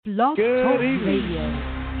Blog Good Talk evening.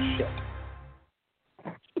 Radio.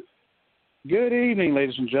 Good evening,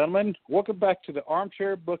 ladies and gentlemen. Welcome back to the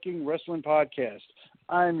Armchair Booking Wrestling Podcast.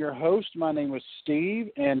 I am your host. My name is Steve,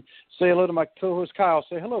 and say hello to my co-host, Kyle.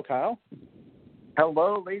 Say hello, Kyle.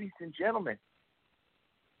 Hello, ladies and gentlemen.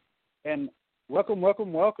 And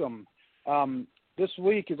welcome. This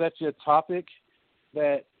week is actually a topic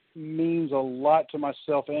that means a lot to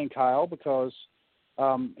myself and Kyle because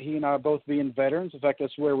he and I are both being veterans. In fact,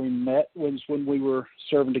 that's where we met when we were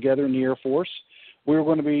serving together in the Air Force. We were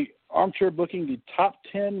going to be armchair booking the top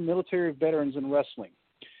 10 military veterans in wrestling.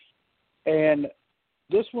 And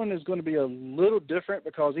this one is going to be a little different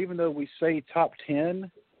because even though we say top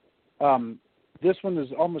 10, this one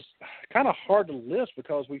is almost kind of hard to list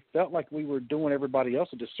because we felt like we were doing everybody else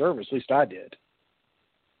a disservice. At least I did.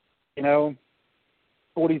 You know,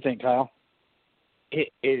 what do you think, Kyle?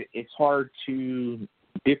 It's hard to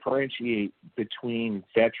differentiate between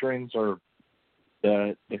veterans or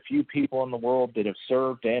the few people in the world that have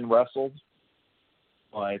served and wrestled,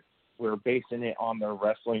 but we're basing it on their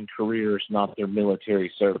wrestling careers, not their military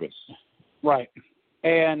service. Right.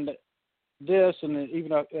 And this, and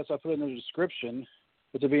even as I put in the description,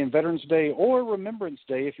 with it being Veterans Day or Remembrance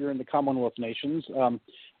Day if you're in the Commonwealth nations,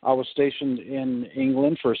 I was stationed in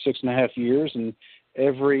England for 6.5 years, and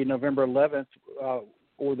every November 11th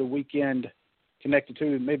or the weekend connected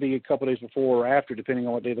to, maybe a couple of days before or after, depending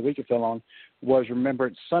on what day of the week it fell on, was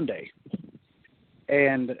Remembrance Sunday.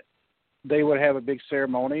 And they would have a big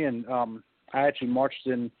ceremony, and I actually marched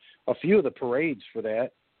in a few of the parades for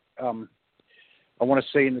that. I want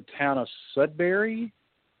to say in the town of Sudbury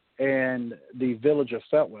and the village of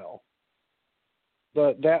Fetwell.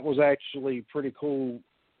 But that was actually pretty cool,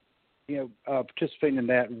 participating in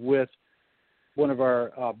that with one of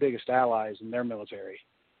our biggest allies in their military.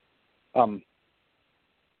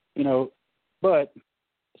 But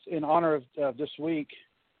in honor of this week,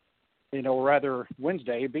 rather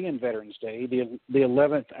Wednesday being Veterans Day, the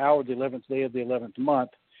 11th hour, the 11th day of the 11th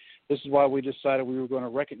month, this is why we decided we were going to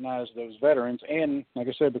recognize those veterans. And like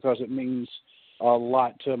I said, because it means a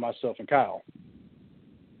lot to myself and Kyle.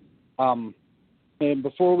 And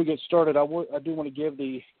before we get started, I do want to give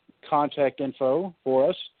the contact info for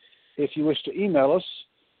us. If you wish to email us,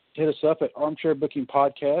 hit us up at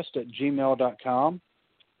armchairbookingpodcast@gmail.com.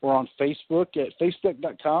 We're on Facebook at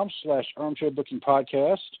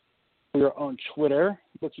facebook.com/armchairbookingpodcast. We are on Twitter,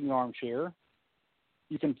 Booking Armchair.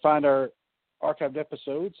 You can find our archived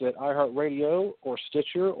episodes at iHeartRadio or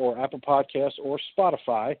Stitcher or Apple Podcasts or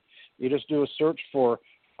Spotify. You just do a search for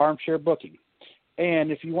Armchair Booking.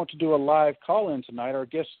 And if you want to do a live call-in tonight, our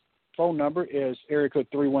guest phone number is area code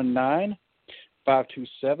 319-527-6089.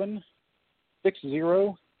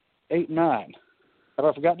 Have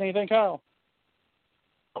I forgotten anything, Kyle?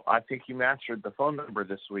 I think you mastered the phone number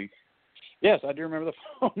this week. Yes, I do remember the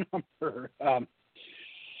phone number.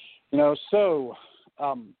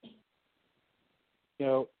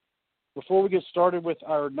 Before we get started with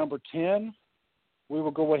our number 10, we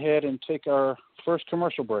will go ahead and take our first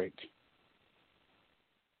commercial break.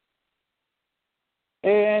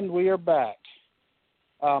 And we are back.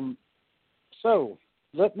 So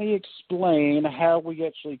let me explain how we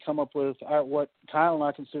actually come up with what Kyle and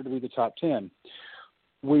I consider to be the top 10.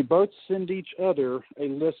 We both send each other a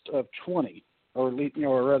list of 20, or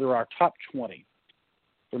rather our top 20.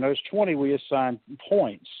 From those 20, we assign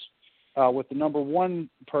points, with the number one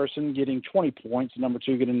person getting 20 points, number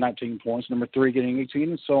two getting 19 points, number three getting 18,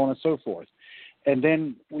 and so on and so forth. And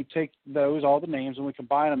then we take all the names, and we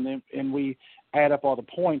combine them, and we add up all the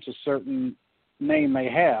points a certain name may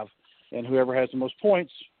have. And whoever has the most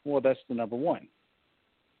points, well, that's the number one.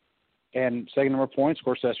 And second number of points, of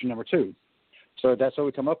course, that's your number two. So that's how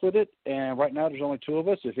we come up with it. And right now there's only two of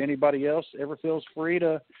us. If anybody else ever feels free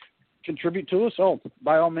to contribute to us,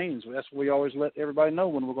 by all means. That's what we always let everybody know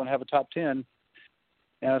when we're going to have a top 10.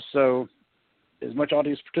 So as much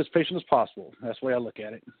audience participation as possible. That's the way I look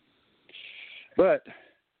at it. But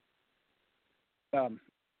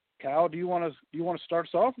Kyle, do you want to start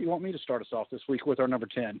us off? Or do you want me to start us off this week with our number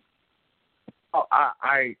 10? Oh,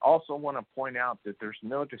 I also want to point out that there's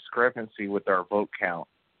no discrepancy with our vote count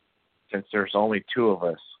since there's only two of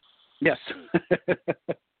us. Yes.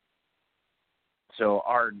 So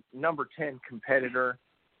our number 10 competitor,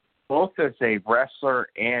 both as a wrestler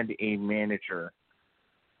and a manager,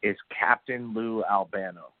 is Captain Lou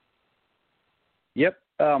Albano. Yep.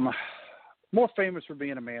 More famous for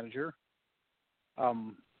being a manager.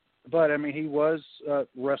 But, I mean, he was a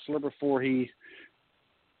wrestler before he,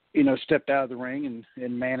 stepped out of the ring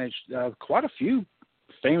and managed quite a few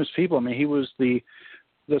famous people. I mean, he was the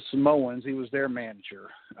Samoans. He was their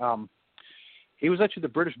manager. he was actually the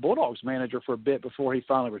British Bulldogs manager for a bit before he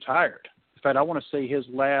finally retired. In fact, I want to say his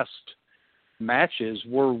last matches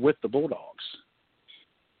were with the Bulldogs.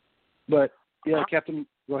 But, yeah, Captain,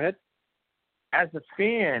 go ahead. As a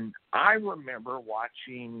fan, I remember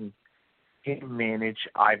watching him manage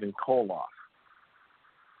Ivan Koloff.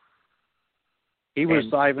 He was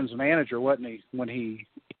Ivan's manager, wasn't he, when he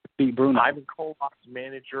beat Bruno? Ivan Koloff's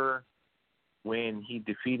manager when he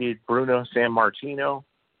defeated Bruno Sammartino.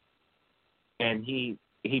 And he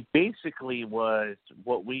basically was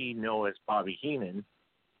what we know as Bobby Heenan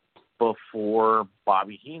before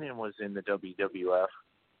Bobby Heenan was in the WWF,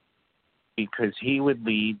 because he would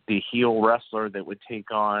lead the heel wrestler that would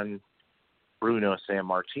take on Bruno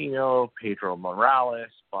Sammartino, Pedro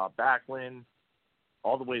Morales, Bob Backlund,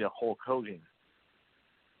 all the way to Hulk Hogan.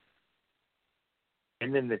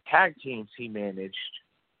 And then the tag teams he managed,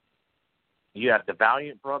 you have the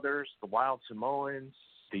Valiant Brothers, the Wild Samoans,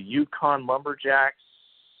 the Yukon Lumberjacks,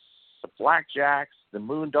 the Blackjacks, the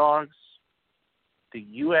Moondogs, the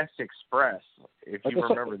U.S. Express, if you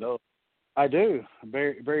remember those. I do.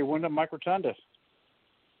 Barry Windham, Mike Rotunda.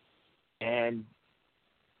 And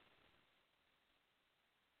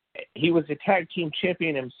he was a tag team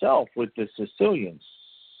champion himself with the Sicilians.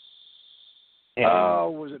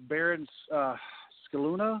 Was it Baron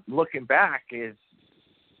Scaluna? Looking back, is,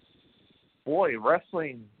 boy,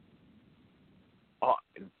 wrestling,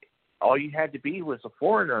 all you had to be was a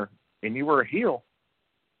foreigner, and you were a heel.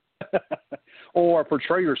 Or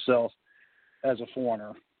portray yourself as a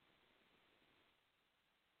foreigner.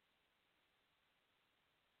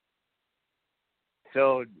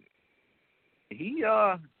 So he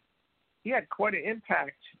had quite an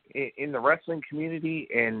impact in the wrestling community,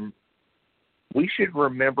 and we should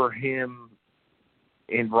remember him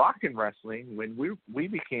in rock and wrestling when we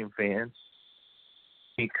became fans,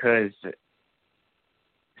 because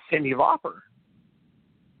Cyndi Lauper,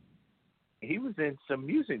 he was in some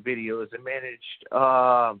music videos and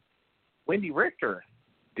managed Wendy Richter,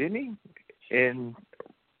 didn't he? And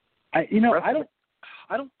I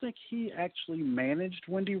don't think he actually managed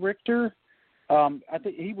Wendy Richter. I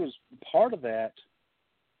think he was part of that,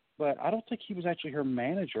 but I don't think he was actually her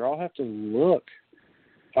manager. I'll have to look.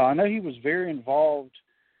 I know he was very involved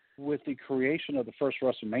with the creation of the first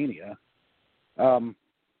WrestleMania.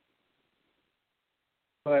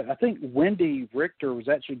 But I think Wendy Richter was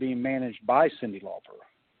actually being managed by Cyndi Lauper.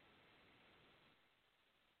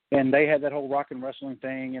 And they had that whole rock and wrestling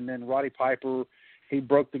thing, and then Roddy Piper, he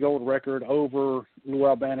broke the gold record over Lou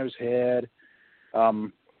Albano's head.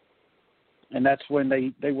 And that's when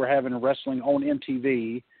they were having wrestling on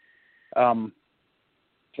MTV.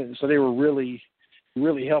 So they were really,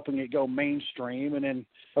 really helping it go mainstream. And then,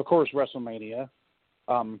 of course, WrestleMania,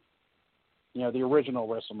 the original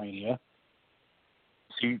WrestleMania.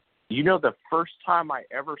 So you know, the first time I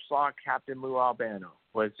ever saw Captain Lou Albano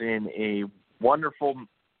was in a wonderful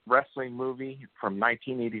wrestling movie from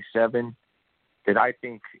 1987 that I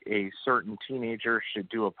think a certain teenager should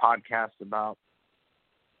do a podcast about.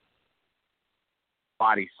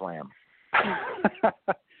 Body Slam.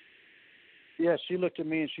 Yeah, she looked at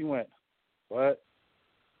me and she went, "What?"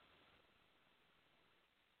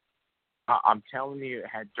 I'm telling you, it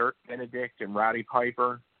had Dirk Benedict and Rowdy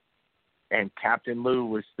Piper, and Captain Lou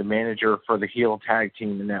was the manager for the heel tag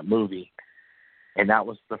team in that movie. And that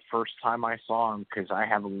was the first time I saw him, because I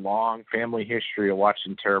have a long family history of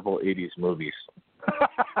watching terrible 80s movies.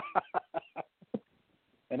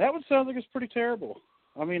 And that one sounds like it's pretty terrible.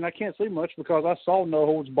 I mean, I can't say much because I saw No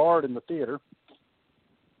Holds Barred in the theater.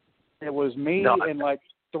 It was me and like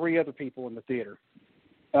 3 other people in the theater.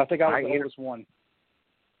 I think I was the oldest one.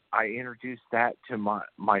 I introduced that to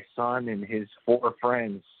my son and his 4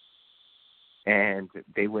 friends, and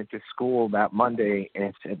they went to school that Monday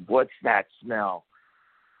and said, "What's that smell?"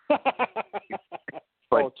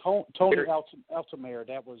 But Tony Altamare,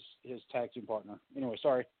 that was his tag team partner. Anyway,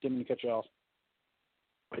 sorry, didn't mean to cut you off.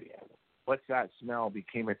 But yeah, "What's that smell?"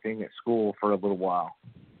 became a thing at school for a little while.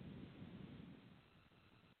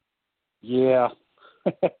 Yeah.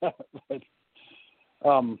 But,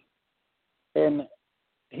 and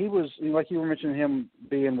he was, like you were mentioning him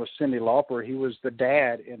being with Cyndi Lauper, he was the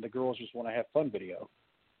dad in the Girls Just Want to Have Fun video.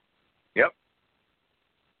 Yep.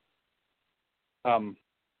 But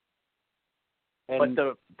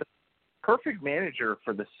the perfect manager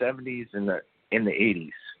for the 70s and the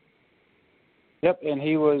 80s. Yep, and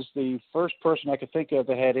he was the first person I could think of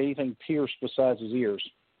that had anything pierced besides his ears,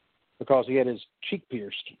 because he had his cheek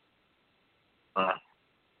pierced.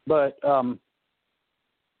 But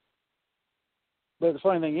the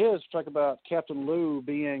funny thing is, talk about Captain Lou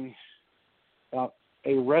being a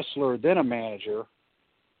wrestler then a manager.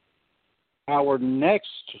 our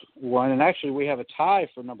next one, and actually we have a tie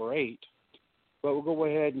for number 8, but we'll go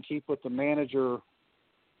ahead and keep with the manager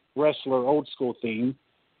wrestler old school theme.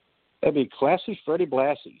 That'd be Classy Freddie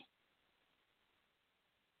Blassie.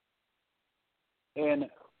 And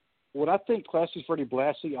when I think Classy Freddie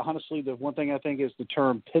Blassie, honestly, the one thing I think is the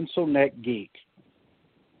term pencil neck geek.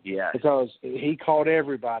 Yeah. Because he called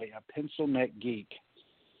everybody a pencil neck geek.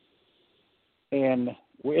 And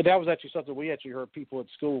that was actually something we actually heard people at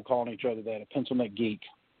school calling each other that, a pencil neck geek.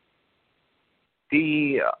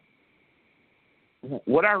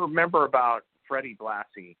 What I remember about Freddie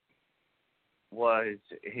Blassie was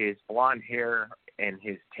his blonde hair and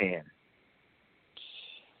his tan.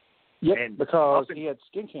 Yep, and because he had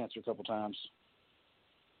skin cancer a couple times.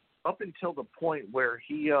 Up until the point where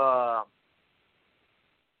he was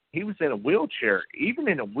in a wheelchair. Even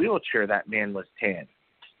in a wheelchair, that man was tan.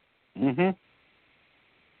 Mm-hmm.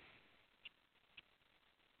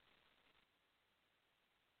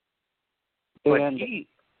 But and he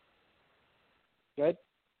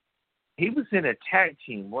was in a tag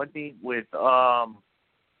team, wasn't he? With because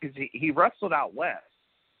he wrestled out west.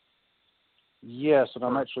 Yes, and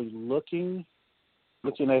I'm actually looking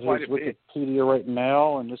at his Wikipedia right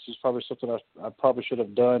now, and this is probably something I probably should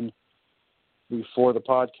have done before the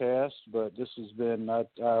podcast, but this has been, like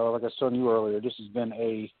I was telling you earlier, this has been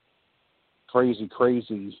a crazy,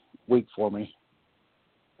 crazy week for me.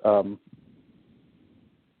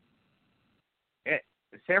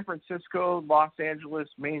 San Francisco, Los Angeles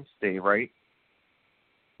mainstay, right?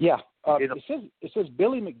 Yeah. It says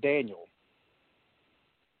Billy McDaniel.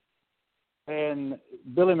 And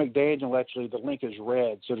Billy McDaniel, actually, the link is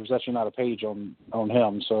red, so there's actually not a page on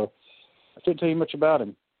him. So I can't tell you much about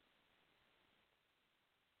him.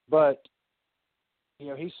 But,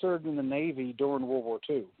 he served in the Navy during World War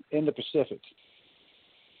II in the Pacific.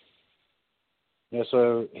 Yeah,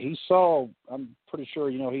 so he saw, I'm pretty sure,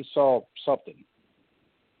 he saw something.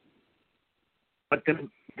 But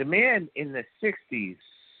the man in the 60s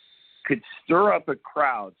could stir up a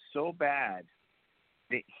crowd so bad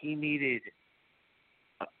that he needed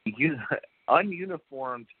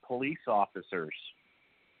ununiformed police officers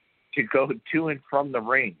to go to and from the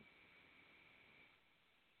ring.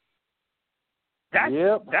 That's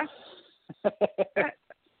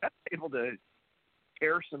able to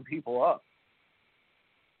tear some people up.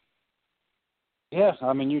 Yeah,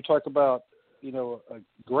 I mean, you talk about, a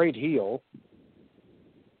great heel.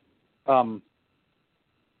 And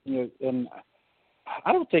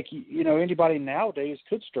I don't think, anybody nowadays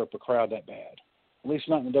could stir up a crowd that bad, at least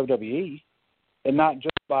not in the WWE, and not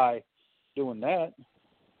just by doing that,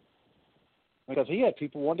 because he had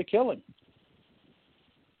people wanting to kill him.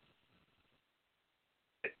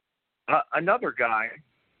 Another guy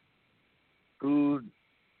who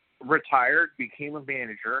retired, became a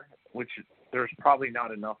manager, which there's probably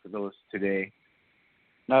not enough of those today.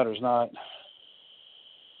 No, there's not.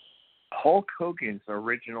 Hulk Hogan's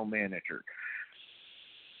original manager.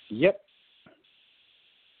 Yep.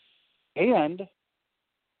 And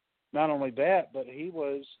not only that, but he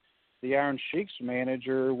was the Iron Sheik's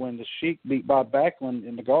manager when the Sheik beat Bob Backlund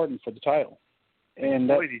in the Garden for the title. And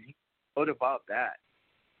boy, did he know about that.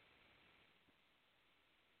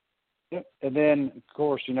 Yep. And then, of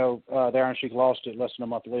course, the Iron Sheik lost it less than a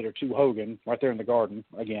month later to Hogan right there in the Garden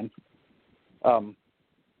again. But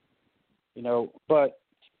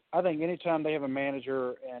I think anytime they have a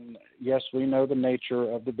manager, and yes, we know the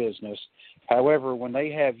nature of the business. However, when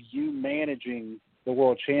they have you managing the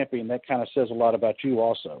world champion, that kind of says a lot about you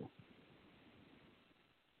also.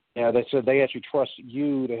 They said they actually trust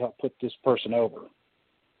you to help put this person over.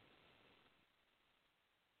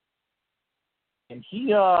 And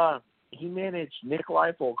he managed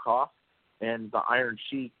Nikolai Volkov and the Iron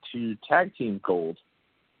Sheik to tag team gold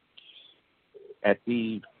at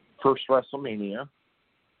the first WrestleMania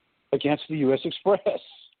against the U.S. Express.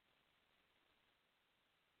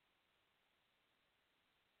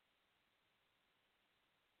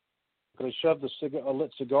 They shoved a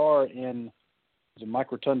lit cigar in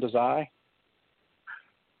Mike Rotunda's eye.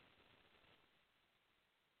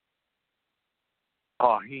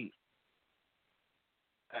 Oh,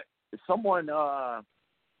 someone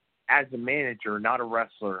as a manager, not a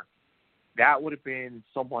wrestler, that would have been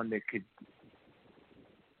someone that could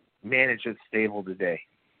manage a stable today.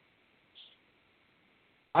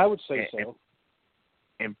 I would say so.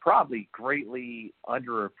 And probably greatly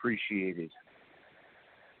underappreciated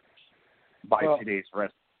by today's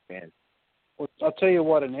wrestling fans. Well, I'll tell you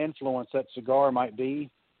what an influence that cigar might be.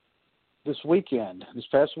 This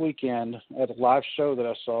past weekend, at a live show that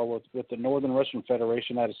I saw with the Northern Wrestling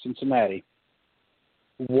Federation out of Cincinnati,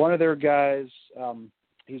 one of their guys,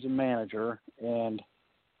 He's a manager, and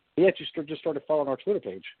he actually just started following our Twitter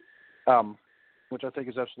page, which I think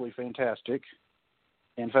is absolutely fantastic.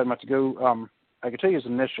 And in fact, I'm about to go. I can tell you his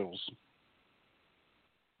initials,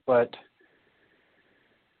 but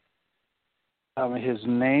his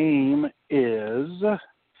name is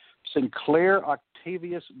Sinclair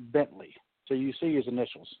Octavius Bentley. So you see his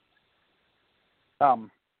initials.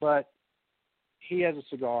 But he has a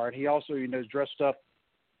cigar, and he also, is dressed up,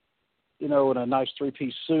 in a nice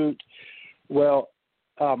three-piece suit. Well,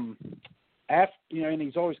 and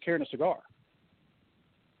he's always carrying a cigar.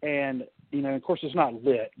 And, of course it's not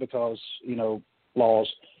lit because, laws.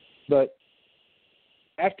 But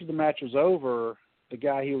after the match was over, the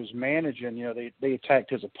guy he was managing, they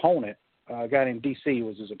attacked his opponent. A guy named DC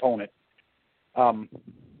was his opponent.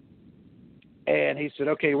 And he said,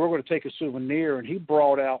 okay, we're going to take a souvenir. And he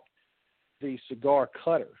brought out the cigar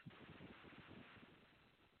cutter.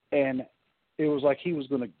 And it was like he was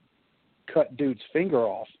going to cut dude's finger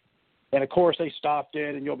off. And, of course, they stopped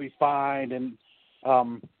it, and you'll be fined. And,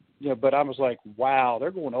 but I was like, wow,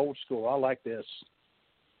 they're going old school. I like this.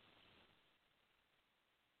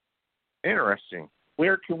 Interesting.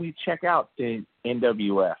 Where can we check out the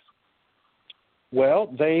NWF?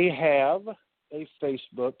 Well, they have a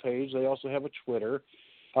Facebook page. They also have a Twitter.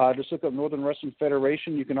 Just look up Northern Wrestling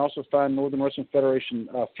Federation. You can also find Northern Wrestling Federation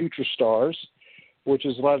Future Stars, which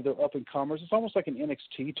is a lot of their up-and-comers. It's almost like an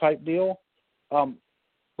NXT type deal.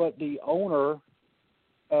 But the owner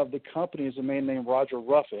of the company is a man named Roger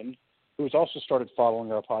Ruffin, who has also started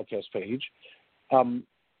following our podcast page.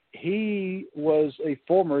 He was a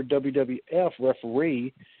former WWF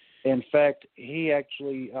referee. In fact, he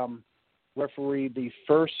actually refereed the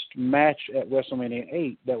first match at WrestleMania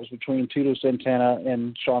 8 that was between Tito Santana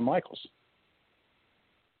and Shawn Michaels.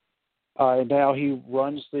 And now he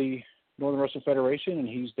runs the Northern Wrestling Federation, and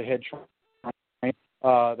he's the head trainer.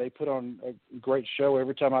 They put on a great show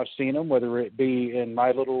every time I've seen them, whether it be in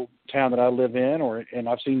my little town that I live in, and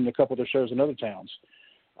I've seen a couple of their shows in other towns.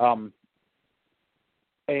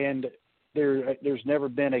 And there's never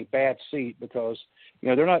been a bad seat because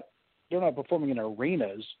they're not performing in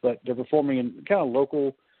arenas, but they're performing in kind of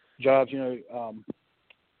local jobs.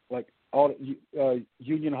 Like all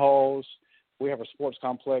union halls. We have a sports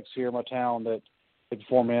complex here in my town that they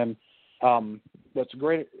perform in. That's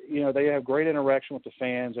great. They have great interaction with the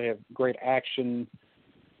fans. They have great action,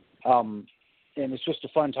 and it's just a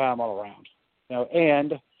fun time all around.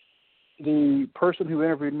 And the person who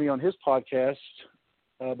interviewed me on his podcast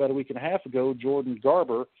about a week and a half ago, Jordan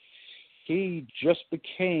Garber, he just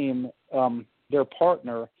became their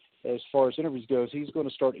partner as far as interviews goes. He's going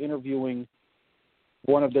to start interviewing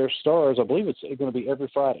one of their stars. I believe it's going to be every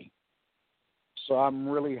Friday. So I'm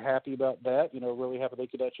really happy about that. Really happy they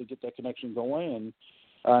could actually get that connection going,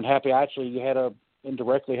 and happy I actually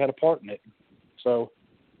indirectly had a part in it. So,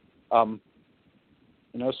 so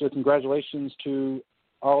congratulations to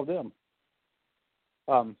all of them.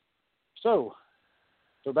 So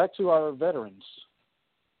back to our veterans.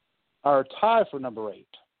 Our tie for number 8.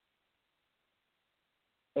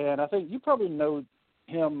 And I think you probably know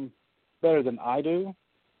him better than I do.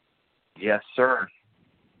 Yes, sir.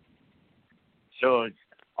 So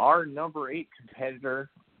our number 8 competitor,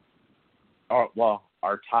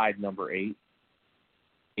 our tied number 8,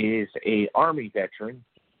 is a Army veteran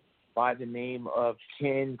by the name of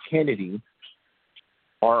Ken Kennedy,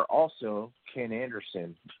 or also Ken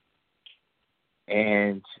Anderson.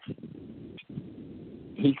 And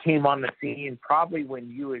he came on the scene probably when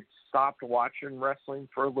you had stopped watching wrestling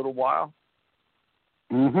for a little while.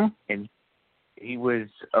 Mm-hmm. And he was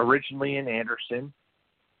originally in Anderson,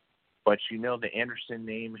 but the Anderson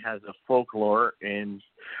name has a folklore in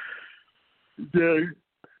the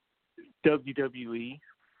WWE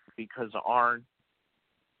because of Arn.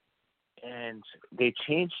 And they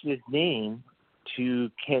changed his name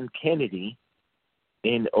to Ken Kennedy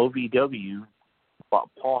in OVW. But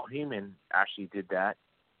Paul Heyman actually did that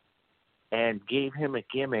and gave him a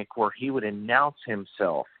gimmick where he would announce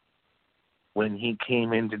himself when he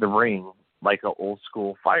came into the ring like an old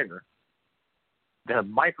school fighter. The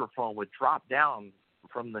microphone would drop down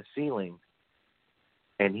from the ceiling,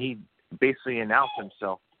 and he basically announced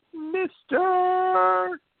himself,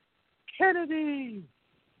 Mr. Kennedy.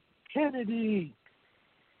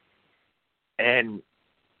 And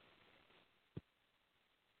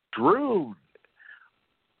drew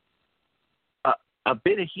a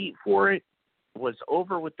bit of heat for it, was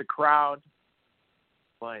over with the crowd,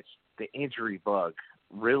 but the injury bug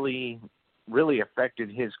really, really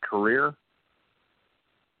affected his career.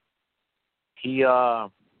 He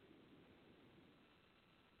was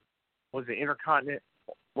the Intercontinental.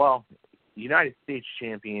 Well, United States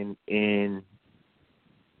champion in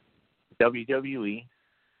WWE,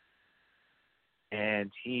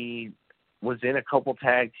 and he was in a couple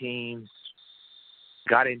tag teams,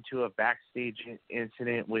 got into a backstage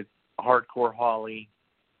incident with Hardcore Holly,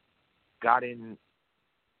 got into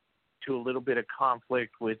a little bit of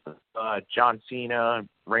conflict with John Cena,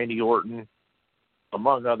 Randy Orton,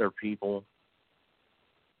 among other people,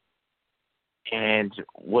 and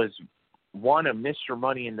won a Mr.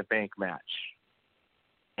 Money in the Bank match.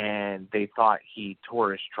 And they thought he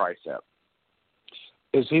tore his tricep.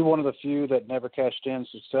 Is he one of the few that never cashed in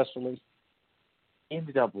successfully?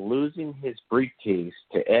 Ended up losing his briefcase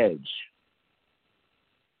to Edge.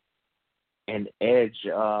 And Edge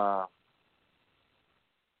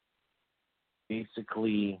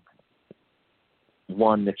basically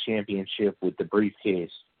won the championship with the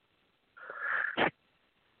briefcase.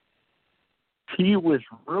 He was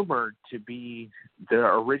rumored to be the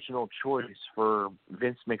original choice for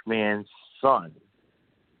Vince McMahon's son,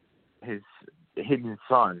 his hidden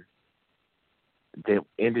son, that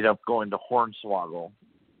ended up going to Hornswoggle.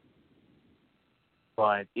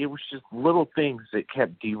 But it was just little things that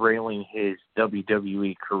kept derailing his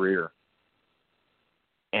WWE career.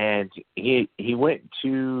 And he went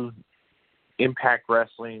to Impact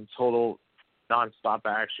Wrestling, Total Nonstop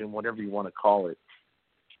Action, whatever you want to call it,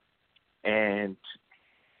 and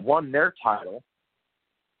won their title.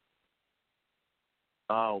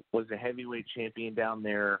 Was a heavyweight champion down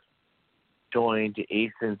there, joined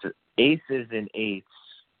Aces and Eights,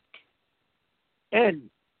 and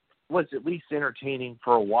was at least entertaining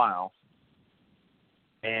for a while,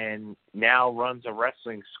 and now runs a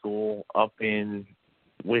wrestling school up in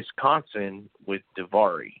Wisconsin with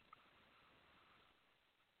Daivari.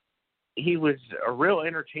 He was a real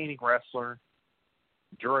entertaining wrestler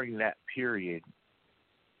during that period,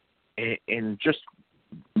 and just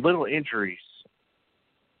little injuries.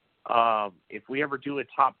 If we ever do a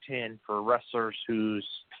top 10 for wrestlers whose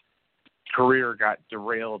career got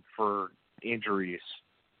derailed for injuries,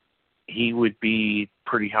 he would be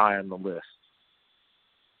pretty high on the list.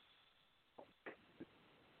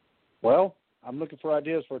 Well, I'm looking for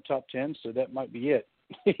ideas for a top 10, so that might be it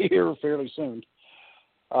here fairly soon.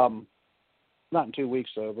 Not in 2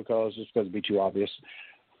 weeks, though, because it's going to be too obvious.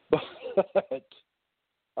 But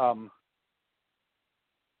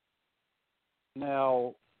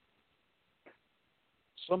now,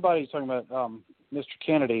 somebody's talking about Mr.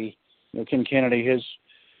 Kennedy, Ken Kennedy, his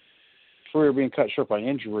career being cut short by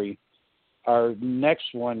injury. Our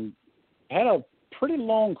next one had a pretty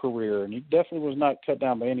long career, and he definitely was not cut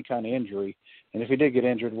down by any kind of injury. And if he did get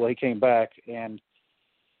injured, well, he came back. And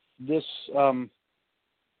this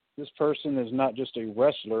person is not just a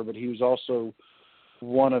wrestler, but he was also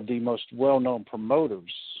one of the most well-known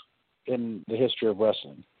promoters in the history of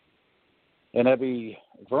wrestling. And that'd be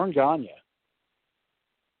Vern Gagne.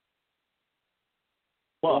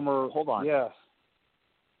 Well, hold on. Yeah.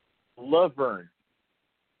 Love Vern.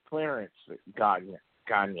 Clarence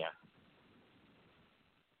Gagne.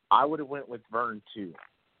 I would have went with Vern, too.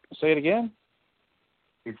 Say it again?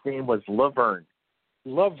 His name was Laverne.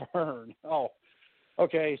 Laverne. Oh,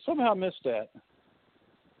 okay. Somehow missed that.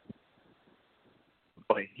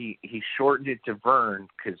 But he shortened it to Vern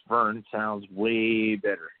because Vern sounds way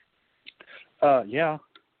better. Yeah.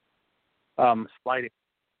 Sliding.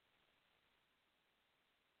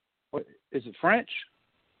 What, is it French?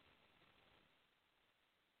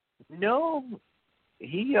 No.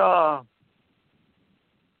 He,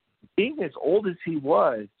 being as old as he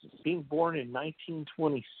was, being born in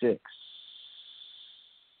 1926,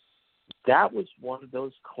 that was one of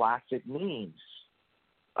those classic names.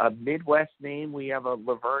 A Midwest name, we have a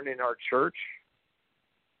Laverne in our church.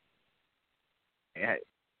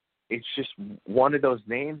 It's just one of those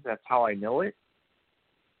names. That's how I know it.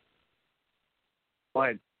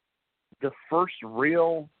 But the first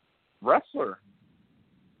real wrestler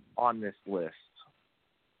on this list,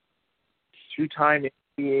 two-time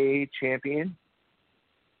NBA champion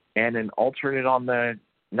and an alternate on the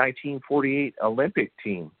 1948 Olympic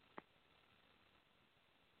team.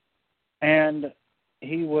 And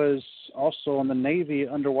he was also on the Navy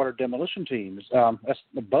underwater demolition teams. That's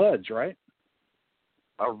the Buds, right?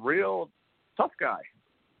 A real tough guy.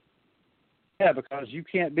 Yeah, because you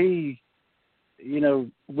can't be,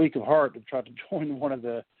 weak of heart to try to join one of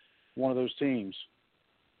those teams.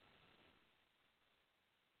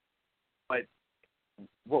 But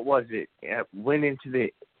what was it? Went into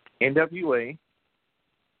the NWA.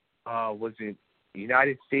 Was a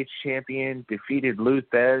United States champion. Defeated Lou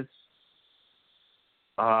Thez,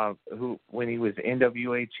 who when he was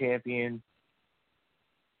NWA champion,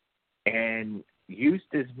 and used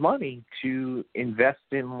his money to invest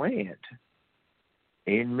in land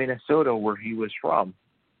in Minnesota, where he was from.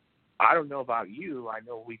 I don't know about you. I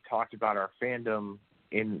know we talked about our fandom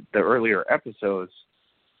in the earlier episodes.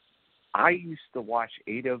 I used to watch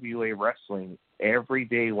AWA wrestling every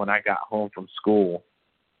day when I got home from school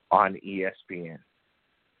on ESPN.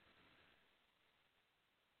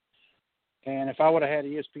 And if I would have had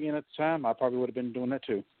ESPN at the time, I probably would have been doing that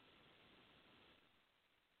too.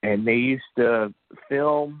 And they used to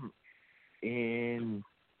film in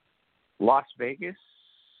Las Vegas,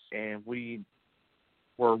 and we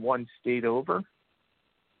were one state over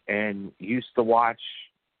and used to watch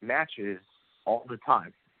matches all the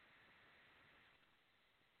time.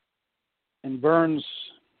 And Burns,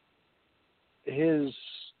 his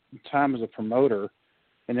time as a promoter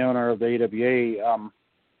and the owner of the AWA,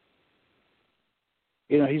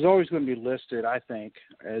 he's always going to be listed, I think,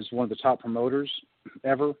 as one of the top promoters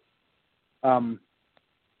ever.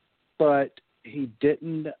 But he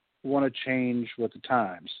didn't want to change with the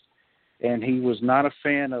times. And he was not a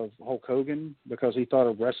fan of Hulk Hogan because he thought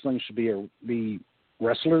of wrestling should be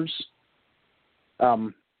wrestlers.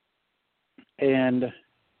 And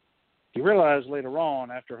he realized later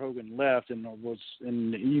on, after Hogan left, and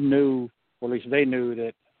you knew, or at least they knew,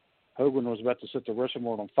 that Hogan was about to set the wrestling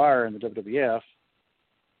world on fire in the WWF,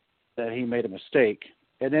 that he made a mistake.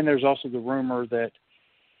 And then there's also the rumor that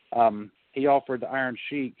he offered the Iron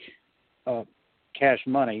Sheik cash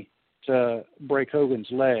money to break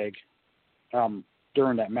Hogan's leg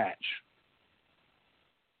during that match.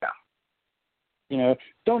 Yeah.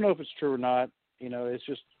 Don't know if it's true or not. It's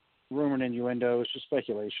just rumor and innuendo. It's just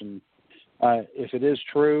speculation. If it is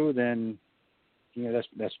true, then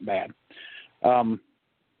that's bad.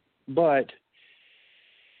 But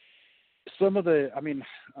some of the,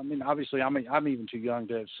 obviously, I'm even too young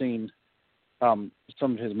to have seen some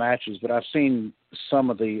of his matches, but I've seen some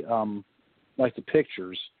of the like the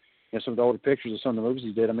pictures, some of the older pictures of some of the movies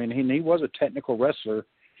he did. He was a technical wrestler,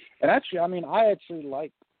 and actually, I actually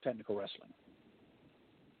like technical wrestling.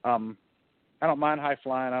 I don't mind high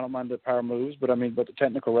flying. I don't mind the power moves, but the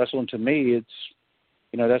technical wrestling, to me, it's,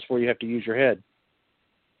 that's where you have to use your head.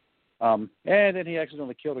 And then he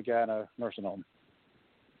accidentally killed a guy in a nursing home.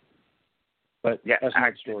 But yeah, that's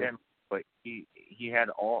another story. But he had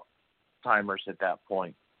Alzheimer's at that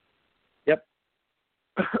point. Yep.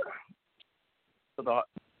 So the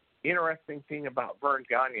interesting thing about Vern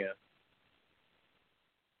Gagne,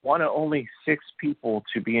 one of only 6 people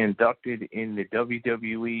to be inducted in the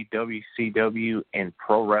WWE, WCW, and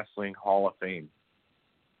Pro Wrestling Hall of Fame.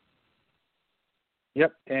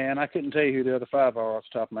 Yep, and I couldn't tell you who the other 5 are off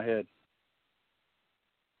the top of my head.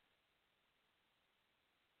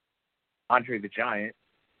 Andre the Giant.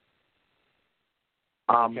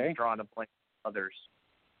 Okay. Drawing a blank on others.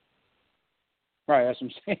 Right, that's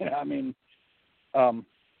what I'm saying.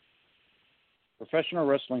 Professional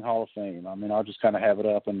Wrestling Hall of Fame. I'll just kind of have it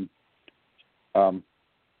up, and I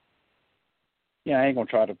ain't gonna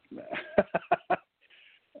try to.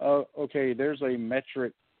 Okay, there's a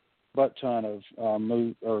metric butt ton of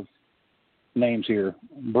names here.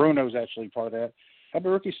 Bruno's actually part of that. How about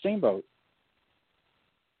Ricky Steamboat?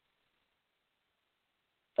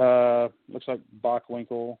 Looks like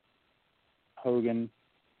Bockwinkel, Hogan.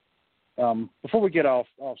 Before we get off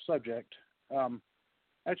subject.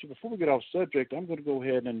 Actually, before we get off subject, I'm going to go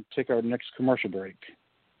ahead and take our next commercial break.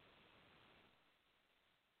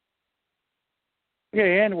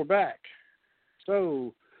 Okay, and we're back.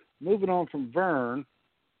 So, moving on from Vern,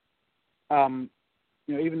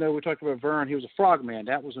 even though we talked about Vern, he was a frogman.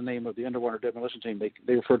 That was the name of the Underwater Demolition Team.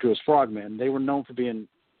 They referred to as frogmen. They were known for being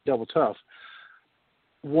double tough.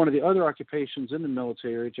 One of the other occupations in the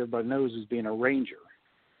military, which everybody knows, is being a ranger,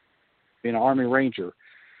 being an Army Ranger.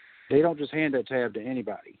 They don't just hand that tab to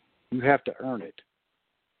anybody. You have to earn it.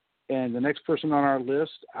 And the next person on our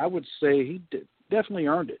list, I would say he definitely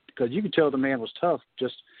earned it, because you could tell the man was tough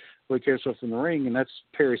just when he carried himself in the ring, and that's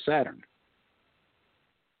Perry Saturn.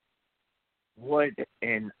 What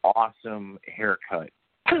an awesome haircut.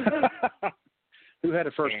 Who had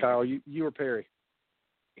it first, Kyle? You or Perry?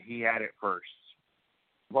 He had it first.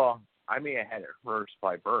 Well, I may have had it first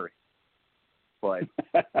by birth, but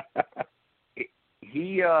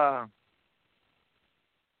he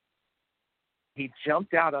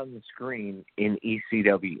jumped out on the screen in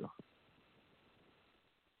ECW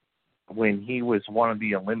when he was one of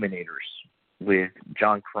the Eliminators with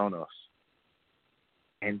John Kronos.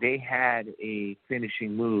 And they had a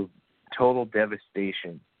finishing move, Total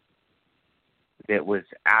Devastation, that was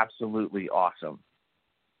absolutely awesome.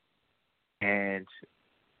 And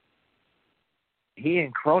he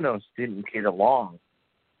and Kronos didn't get along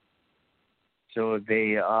So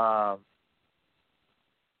they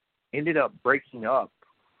ended up breaking up,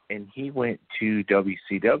 and he went to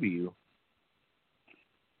WCW.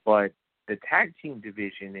 But the tag team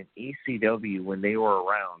division in ECW, when they were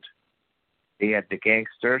around, they had the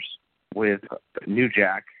Gangsters with New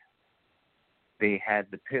Jack. They had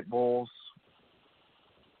the Pitbulls,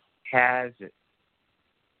 Kaz.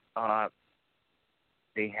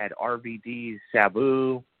 They had RVD,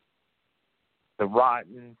 Sabu, the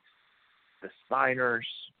Rottens, the Steiners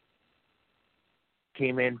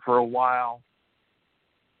came in for a while.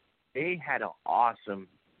 They had an awesome,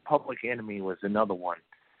 Public Enemy was another one.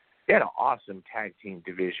 They had an awesome tag team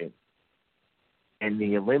division. And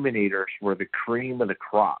the Eliminators were the cream of the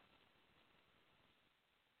crop.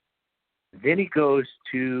 Then he goes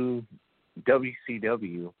to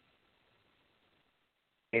WCW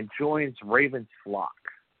and joins Raven's Flock.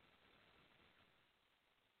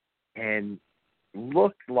 And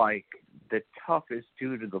looked like the toughest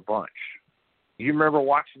dude of the bunch. You remember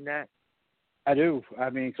watching that? I do. I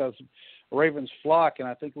mean, because Raven's Flock, and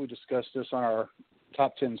I think we discussed this on our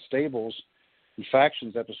Top 10 Stables and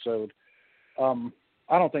Factions episode, I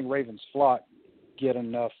don't think Raven's Flock get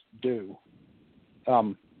enough due.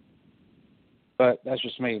 But that's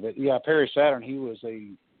just me. But, yeah, Perry Saturn, he was a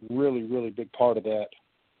really, really big part of that.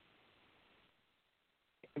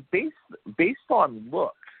 Based on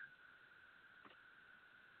look,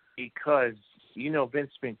 because,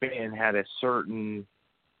 Vince McMahon had a certain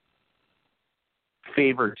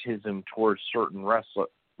favoritism towards certain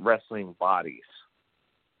wrestling bodies.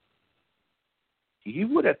 You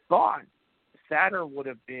would have thought Saturn would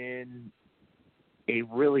have been a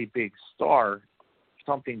really big star,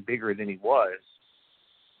 something bigger than he was.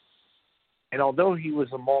 And although he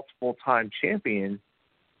was a multiple-time champion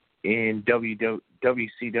in WCW,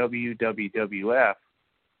 WWF,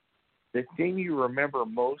 the thing you remember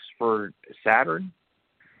most for Saturn?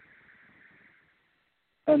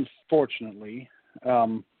 Unfortunately,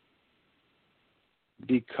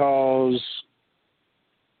 because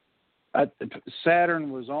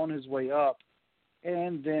Saturn was on his way up,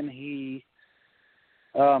 and then he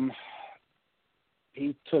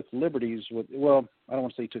took liberties with, well, I don't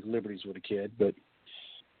want to say he took liberties with a kid, but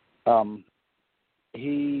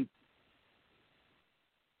he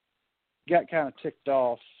got kind of ticked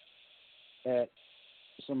off at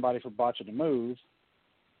somebody for botching a move.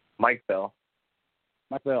 Mike Bell.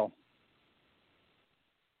 Mike Bell.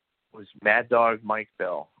 It was Mad Dog Mike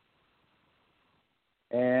Bell.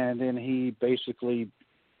 And then he basically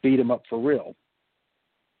beat him up for real.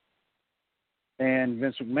 And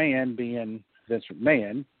Vince McMahon, being Vince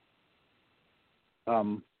McMahon,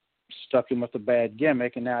 stuck him with a bad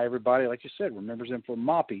gimmick, and now everybody, like you said, remembers him for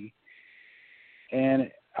Moppy.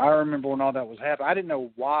 And I remember when all that was happening, I didn't know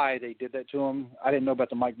why they did that to him. I didn't know about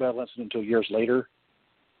the Mike Bell incident until years later,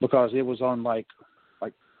 because it was on like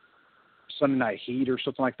Sunday Night Heat or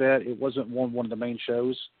something like that. It wasn't one of the main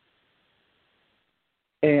shows.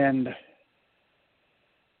 And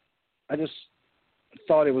I just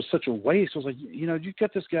thought it was such a waste. I was like, you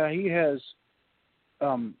got this guy, he has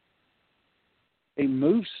a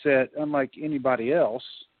move set unlike anybody else.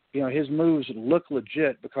 His moves look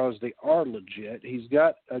legit because they are legit. He's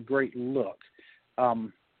got a great look.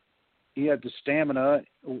 He had the stamina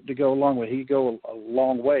to go along with it. He could go a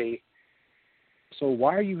long way. So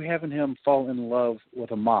why are you having him fall in love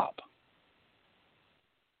with a mop?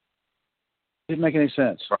 Didn't make any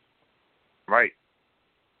sense. Right.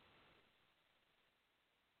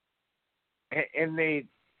 And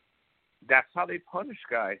that's how they punish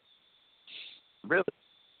guys. Really.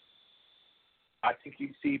 I think you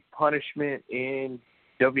see punishment in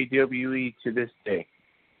WWE to this day.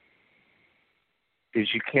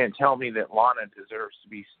 Because you can't tell me that Lana deserves to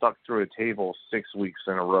be stuck through a table 6 weeks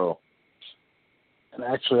in a row. And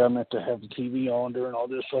actually, I meant to have the TV on during all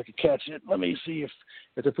this so I could catch it. Let me see if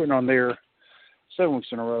they're putting on there 7 weeks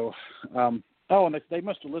in a row. And they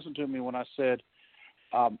must have listened to me when I said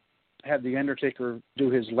have The Undertaker do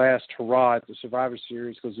his last hurrah at the Survivor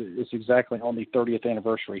Series, because it's exactly on the 30th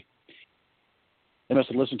anniversary. They must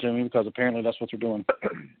have listened to me, because apparently that's what they're doing.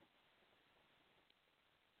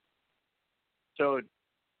 So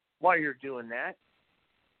while you're doing that,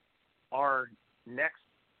 our next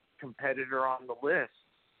competitor on the list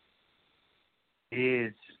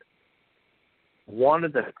is one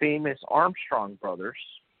of the famous Armstrong brothers,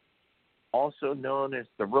 also known as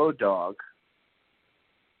the Road Dogg,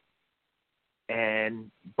 and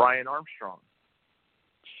Brian Armstrong.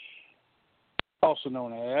 Also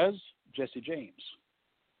known as Jesse James.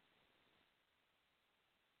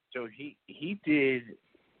 So he did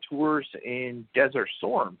tours in Desert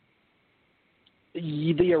Storm.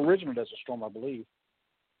 The original Desert Storm, I believe.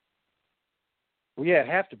 Well, yeah,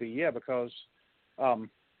 it'd have to be, yeah, because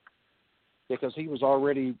he was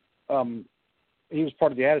already he was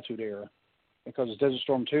part of the Attitude Era. Because Desert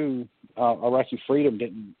Storm 2, Iraqi Freedom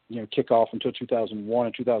didn't kick off until 2001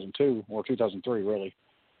 and 2002 or 2003, really.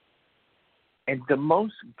 And the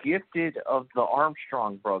most gifted of the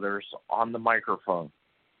Armstrong brothers on the microphone.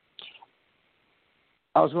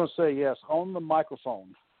 I was going to say yes, on the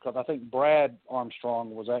microphone, because I think Brad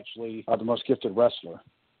Armstrong was actually the most gifted wrestler.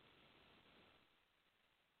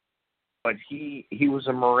 But he was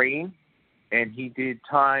a Marine, and he did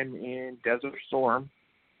time in Desert Storm,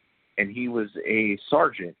 and he was a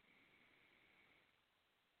sergeant.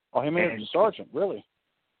 Oh, he made it to sergeant, really?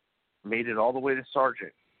 Made it all the way to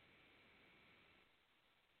sergeant.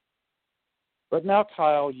 But now,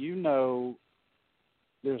 Kyle,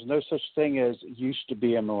 there's no such thing as used to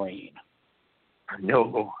be a Marine.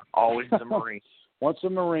 No, always a Marine. Once a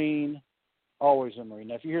Marine, always a Marine.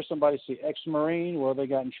 Now, if you hear somebody say ex-Marine, well, they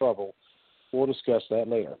got in trouble. We'll discuss that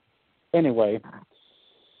later. Anyway,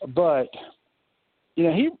 but,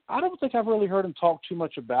 I don't think I've really heard him talk too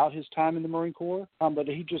much about his time in the Marine Corps, but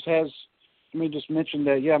he just has, just mentioned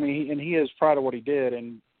that, he is proud of what he did,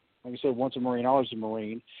 and like I said, once a Marine, always a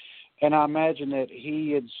Marine. And I imagine that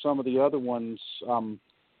he and some of the other ones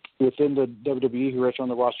within the WWE who are on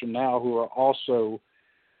the roster now who are also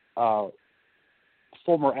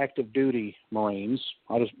former active duty Marines,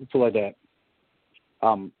 I'll just put it like that.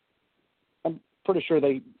 I'm pretty sure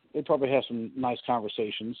they probably have some nice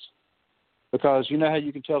conversations, because you know how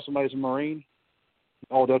you can tell somebody's a Marine?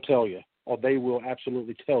 Oh, they'll tell you. Or they will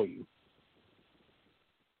absolutely tell you.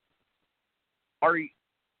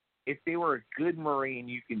 If they were a good Marine,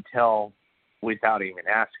 you can tell without even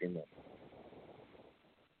asking them.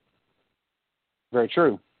 Very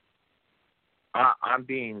true. I'm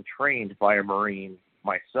being trained by a Marine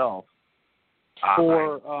myself.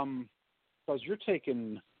 Because you're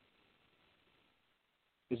taking,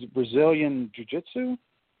 is it Brazilian Jiu-Jitsu?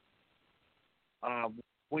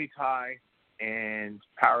 Muay Thai and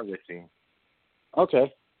powerlifting.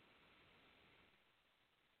 Okay.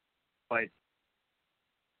 But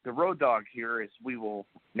the Road Dogg here, as we will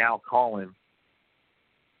now call him,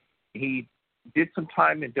 he did some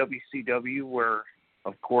time in WCW where,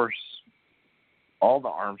 of course, all the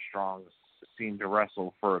Armstrongs seemed to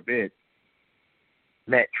wrestle for a bit.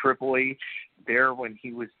 Met Triple H there when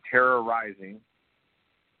he was terrorizing.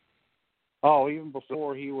 Oh, even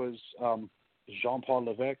before he was Jean-Paul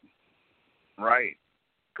Levesque? Right.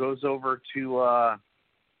 Goes over to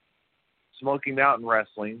Smoky Mountain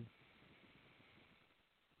Wrestling.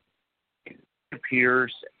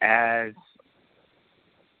 Appears as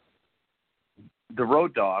the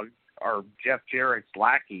Road Dogg, or Jeff Jarrett's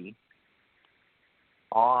lackey,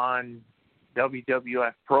 on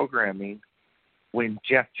WWF programming when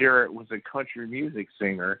Jeff Jarrett was a country music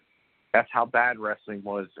singer. That's how bad wrestling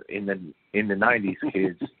was in the 90s,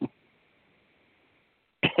 kids.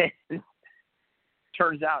 And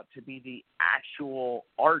turns out to be the actual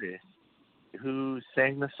artist who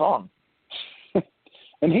sang the song.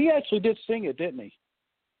 And he actually did sing it, didn't he?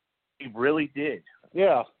 He really did.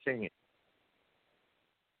 Yeah. Sing it.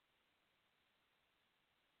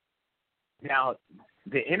 Now,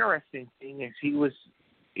 the interesting thing is he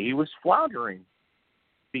was floundering,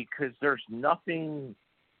 because there's nothing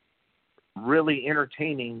really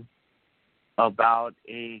entertaining about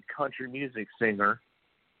a country music singer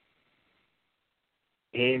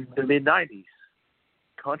in the mid-90s.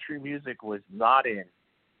 Country music was not in.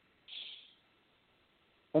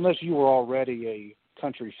 Unless you were already a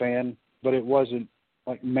country fan, but it wasn't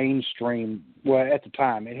like mainstream. Well, at the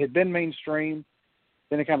time, it had been mainstream,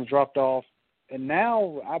 then it kind of dropped off, and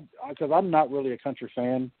now, because I'm not really a country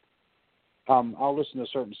fan, I'll listen to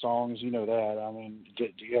certain songs. You know that. I mean,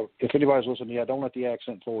 if anybody's listening, don't let the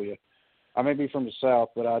accent fool you. I may be from the South,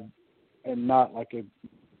 but I am not like a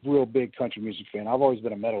real big country music fan. I've always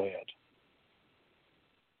been a metalhead.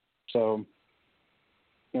 So,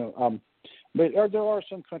 but there are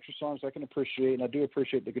some country songs I can appreciate, and I do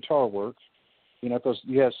appreciate the guitar work, because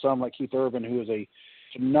you have some like Keith Urban, who is a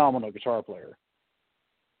phenomenal guitar player,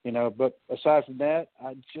 but aside from that,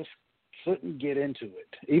 I just couldn't get into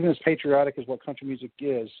it. Even as patriotic as what country music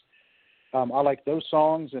is, I like those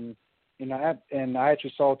songs, and I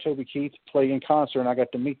actually saw Toby Keith play in concert, and I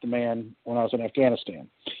got to meet the man when I was in Afghanistan.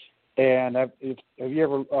 And have you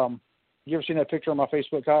ever seen that picture on my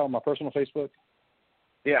Facebook, Kyle, on my personal Facebook?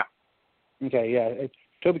 Yeah. Okay, yeah.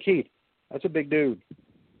 Toby Keith, that's a big dude.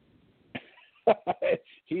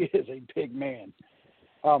 He is a big man.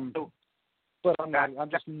 But I'm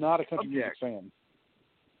just not a country music fan.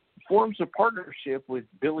 forms a partnership with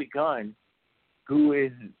Billy Gunn, who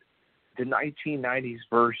is the 1990s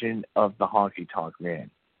version of the Honky Tonk Man.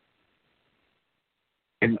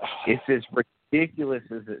 And it's as ridiculous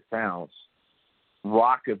as it sounds.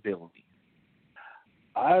 Rockabilly.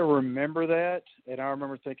 I remember that, and I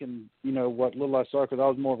remember thinking, what little I saw, because I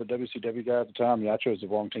was more of a WCW guy at the time. Yeah, I chose the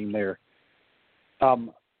wrong team there. I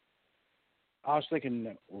was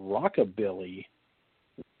thinking, Rockabilly?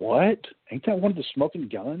 What? Ain't that one of the Smoking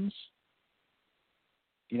Guns?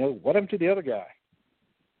 What happened to the other guy?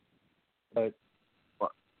 But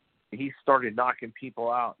he started knocking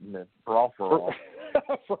people out in the brawl for all.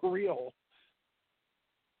 For real.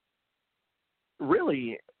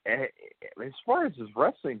 Really, as far as his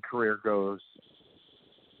wrestling career goes,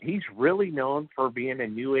 he's really known for being a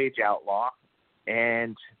New Age outlaw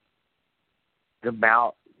and the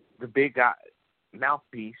big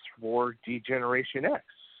mouthpiece for Degeneration X.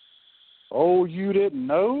 Oh, you didn't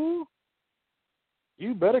know?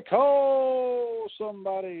 You better call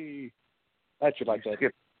somebody. I should like that.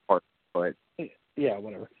 Skip part, but yeah,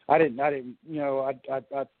 whatever. I didn't. I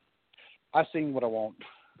seen what I want.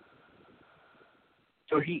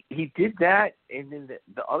 So he did that, and then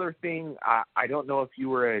the other thing, I don't know if you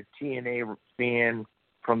were a TNA fan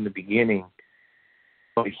from the beginning,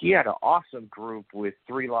 but he had an awesome group with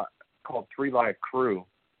called 3 Live Crew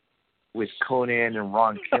with Conan and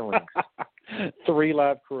Ron Killings. 3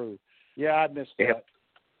 Live Crew. Yeah, I missed that.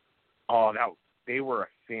 Oh, they were a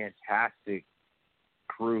fantastic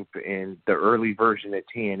group in the early version of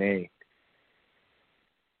TNA.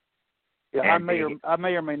 Yeah, I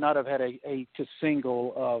may or may not have had a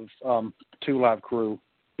single of 2 Live Crew.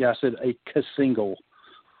 Yeah, I said a single.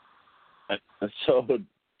 So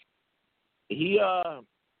he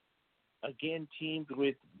again teamed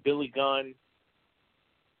with Billy Gunn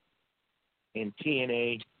in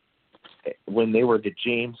TNA when they were the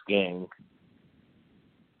James Gang,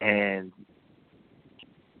 and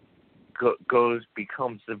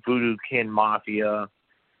becomes the Voodoo Kin Mafia,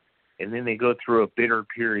 and then they go through a bitter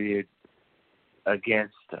period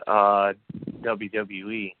against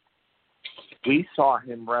WWE. We saw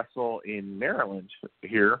him wrestle in Maryland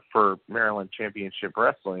here for Maryland Championship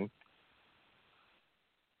Wrestling.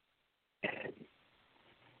 And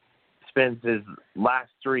spends his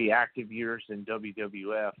last 3 active years in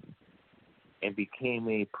WWF and became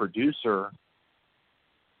a producer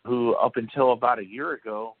who, up until about a year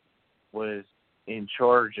ago, was in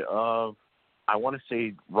charge of, I want to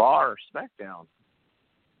say, Raw or SmackDown.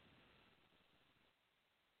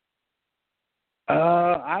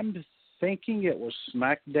 I'm thinking it was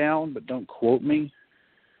SmackDown, but don't quote me.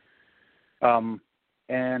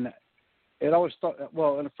 And it always thought,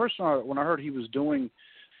 well, and the first time when I heard he was doing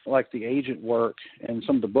like the agent work and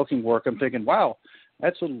some of the booking work, I'm thinking, wow,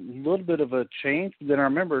 that's a little bit of a change. Then I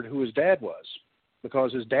remembered who his dad was,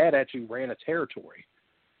 because his dad actually ran a territory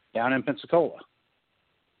down in Pensacola.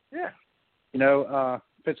 Yeah.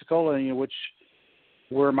 Pensacola, which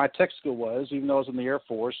where my tech school was, even though I was in the Air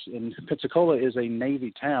Force, and Pensacola is a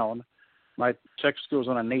Navy town. My tech school was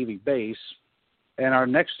on a Navy base, and our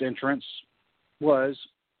next entrance was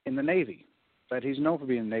in the Navy. But he's known for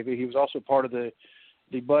being in the Navy. He was also part of the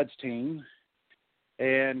Buds team,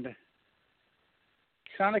 and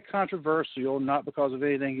kind of controversial, not because of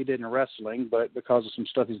anything he did in wrestling, but because of some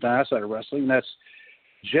stuff he's done outside of wrestling. And that's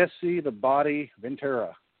Jesse the Body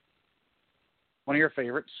Ventura. One of your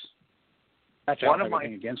favorites. Actually, I don't have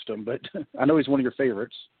anything against him, but I know he's one of your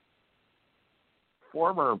favorites.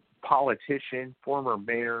 Former politician, former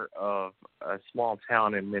mayor of a small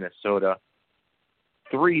town in Minnesota,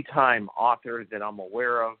 3-time author that I'm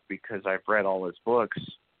aware of because I've read all his books,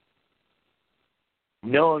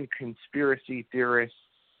 known conspiracy theorist,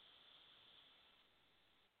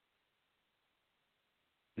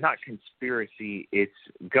 not conspiracy, it's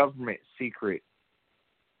government secret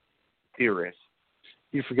theorist.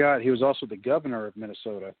 You forgot he was also the governor of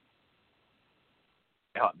Minnesota.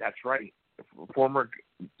 Oh, that's right. Former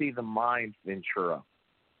See the Mind Ventura.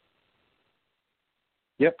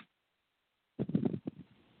 Yep.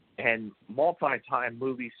 And multi-time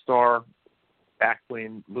movie star back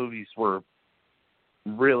when movies were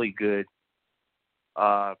really good.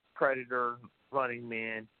 Predator, Running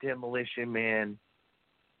Man, Demolition Man,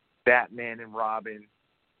 Batman and Robin,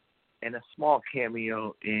 and a small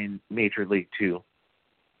cameo in Major League 2.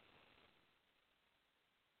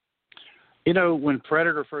 When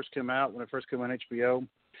Predator first came out, when it first came on HBO,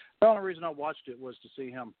 the only reason I watched it was to see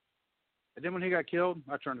him. And then when he got killed,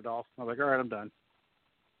 I turned it off. I was like, all right, I'm done.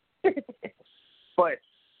 But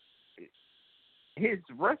his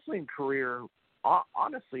wrestling career,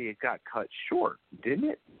 honestly, it got cut short, didn't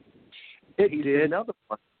it? It did. Another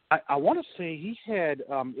one I want to say he had,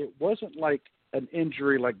 it wasn't like an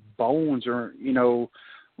injury like bones or,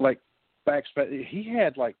 like back. He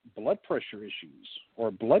had like blood pressure issues or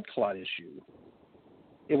a blood clot issue.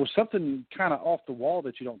 It was something kind of off the wall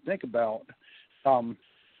that you don't think about.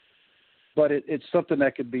 But it's something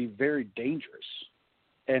that could be very dangerous.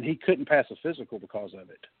 And he couldn't pass a physical because of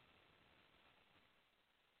it.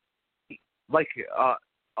 Like a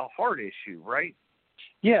heart issue, right?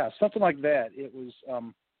 Yeah, something like that. It was,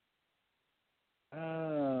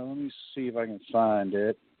 let me see if I can find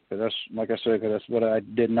it. But that's, like I said, that's what I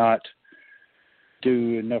did not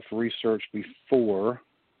do enough research before.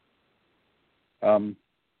 And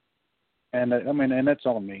that's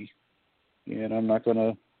on me. And I'm not going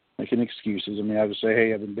to make any excuses. I mean, I would say,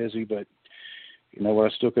 hey, I've been busy, but you know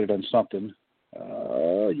what? I still could have done something.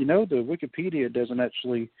 The Wikipedia doesn't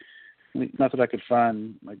actually, not that I could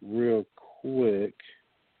find like real quick.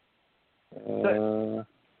 The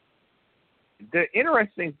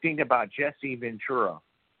interesting thing about Jesse Ventura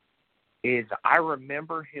is I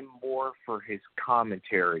remember him more for his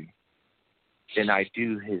commentary than I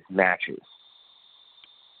do his matches.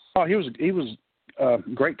 Oh, he was a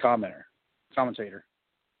great commentator.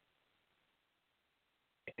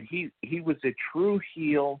 And he was a true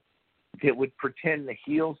heel that would pretend the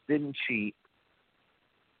heels didn't cheat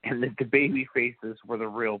and that the baby faces were the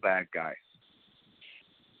real bad guys.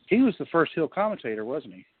 He was the first heel commentator,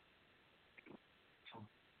 wasn't he?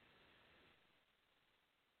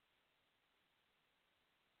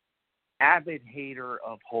 Avid hater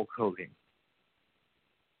of Hulk Hogan.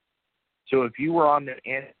 So if you were on the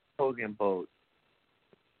anti-Hogan boat,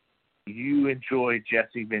 you enjoyed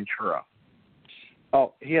Jesse Ventura.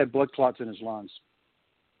 Oh, he had blood clots in his lungs.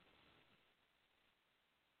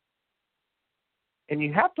 And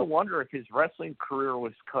you have to wonder if his wrestling career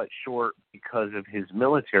was cut short because of his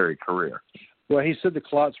military career. Well, he said the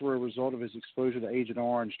clots were a result of his exposure to Agent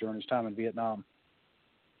Orange during his time in Vietnam.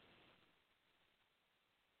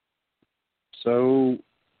 So,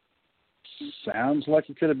 sounds like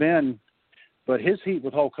it could have been. But his heat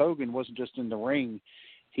with Hulk Hogan wasn't just in the ring.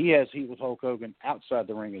 He has heat with Hulk Hogan outside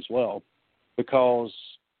the ring as well, because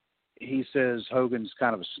he says Hogan's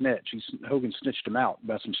kind of a snitch. Hogan snitched him out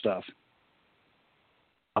about some stuff.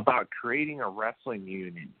 About creating a wrestling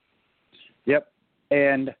union. Yep.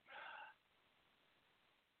 And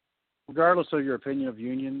regardless of your opinion of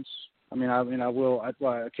unions,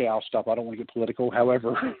 I'll stop. I don't want to get political.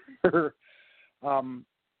 However, I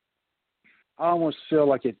almost feel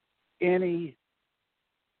like if any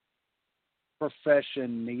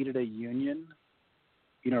profession needed a union,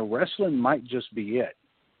 wrestling might just be it.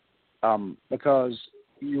 Because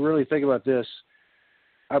you really think about this,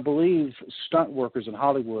 I believe stunt workers in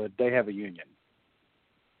Hollywood, they have a union.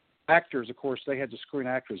 Actors, of course, they have the Screen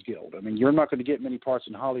Actors Guild. I mean, you're not going to get many parts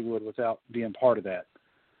in Hollywood without being part of that.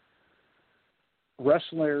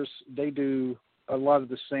 Wrestlers, they do a lot of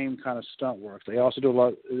the same kind of stunt work. They also do a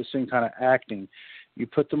lot of the same kind of acting. You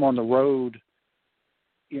put them on the road,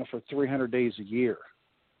 for 300 days a year.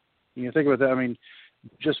 Think about that. I mean,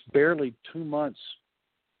 just barely 2 months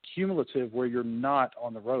cumulative where you're not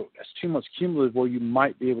on the road. That's 2 months cumulative where you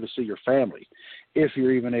might be able to see your family, if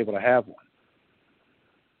you're even able to have one.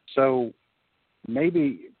 So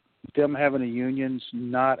maybe them having a union's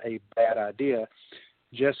not a bad idea.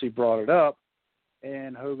 Jesse brought it up,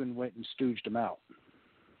 and Hogan went and stooged him out.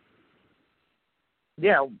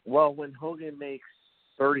 Yeah, well, when Hogan makes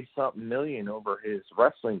 30-something million over his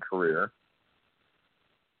wrestling career,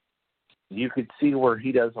 you could see where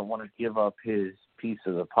he doesn't want to give up his piece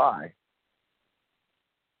of the pie.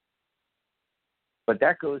 But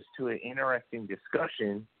that goes to an interesting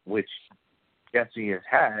discussion, which Jesse has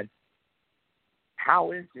had.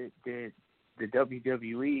 How is it that the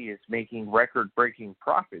WWE is making record-breaking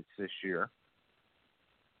profits this year?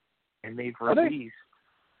 And they've released,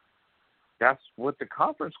 that's what the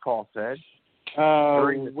conference call said.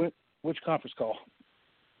 Which conference call?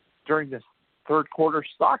 During the third quarter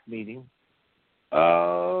stock meeting.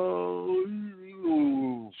 I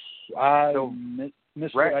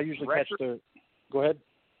missed it. I usually catch the... Go ahead.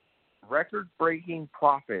 Record-breaking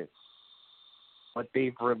profits, but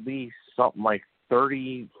they've released something like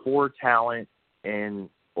 34 talent and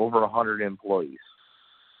over 100 employees.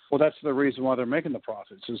 Well, that's the reason why they're making the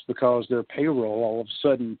profits, is because their payroll all of a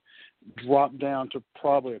sudden dropped down to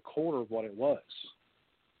probably a quarter of what it was.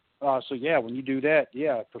 So, yeah, when you do that,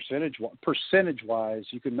 yeah, percentage-wise,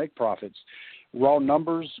 you can make profits. Raw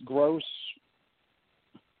numbers, gross,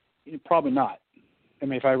 probably not. I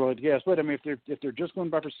mean, if I really guess, but I mean, if they're just going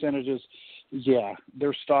by percentages, yeah,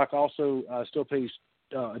 their stock also still pays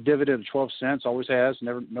a dividend of 12 cents, always has,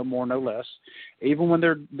 never, no more, no less. Even when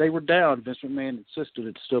they were down, Vince McMahon insisted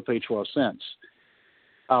it still pay 12 cents.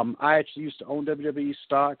 I actually used to own WWE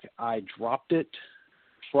stock. I dropped it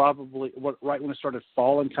probably right when it started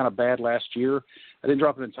falling kind of bad last year. I didn't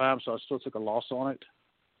drop it in time, so I still took a loss on it.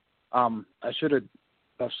 I should have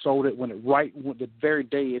sold it when the very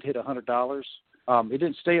day it hit $100. It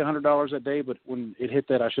didn't stay $100 that day, but when it hit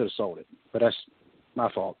that, I should have sold it. But that's my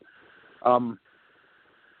fault.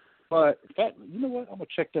 But in fact, you know what? I'm going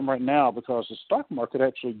to check them right now because the stock market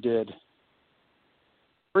actually did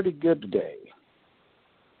pretty good today.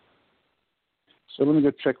 So let me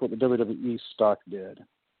go check what the WWE stock did.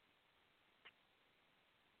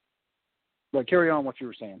 But carry on what you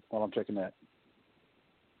were saying while I'm checking that.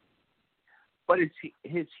 But it's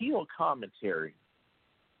his heel commentary.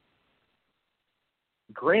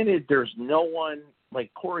 Granted, there's no one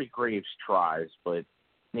like Corey Graves tries, but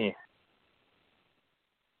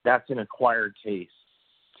that's an acquired taste.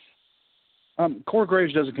 Corey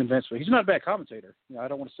Graves doesn't convince me. He's not a bad commentator. I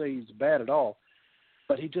don't want to say he's bad at all,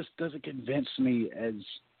 but he just doesn't convince me as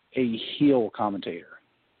a heel commentator.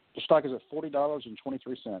 The stock is at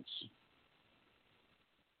 $40.23.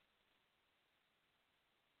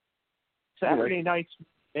 Saturday night's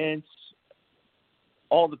events,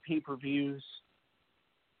 all the pay-per-views,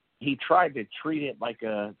 he tried to treat it like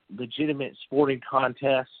a legitimate sporting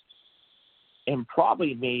contest and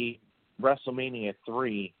probably made WrestleMania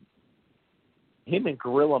 3. Him and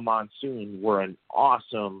Gorilla Monsoon were an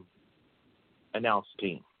awesome announced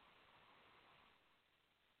team.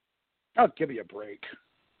 I'll give you a break.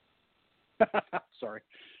 Sorry.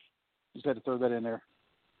 Just had to throw that in there.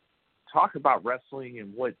 Talk about wrestling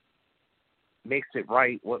and what makes it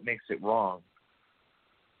right, what makes it wrong.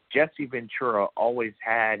 Jesse Ventura always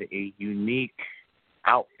had a unique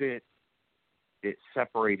outfit that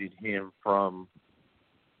separated him from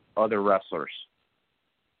other wrestlers.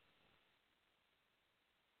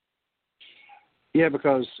 Yeah,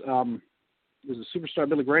 because there's a superstar,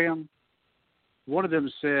 Billy Graham. One of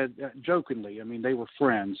them said, jokingly, I mean, they were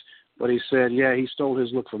friends, but he said, yeah, he stole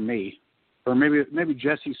his look from me. Or maybe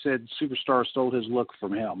Jesse said Superstar stole his look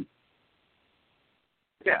from him.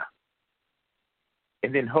 Yeah.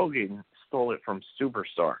 And then Hogan stole it from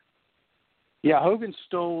Superstar. Yeah, Hogan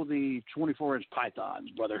stole the 24-inch pythons,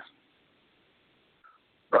 brother.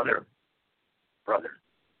 Brother.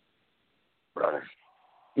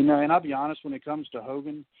 You know, and I'll be honest, when it comes to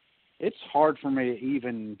Hogan, it's hard for me to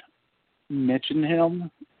even mention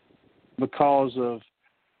him because of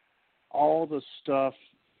all the stuff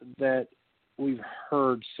that we've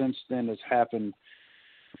heard since then has happened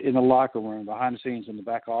in the locker room, behind the scenes, in the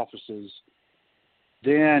back offices.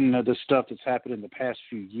 Then the stuff that's happened in the past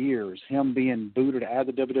few years, him being booted out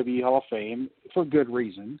of the WWE Hall of Fame for good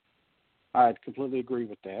reason. I completely agree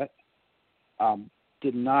with that.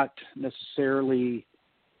 Did not necessarily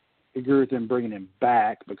agree with them bringing him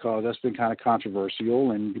back because that's been kind of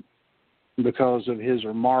controversial and because of his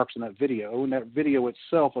remarks in that video. And that video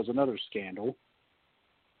itself was another scandal.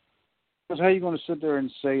 Because how are you going to sit there and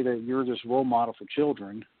say that you're this role model for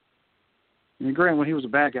children? I mean, granted, when he was a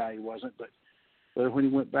bad guy, he wasn't, but when he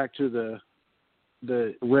went back to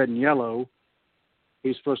the red and yellow,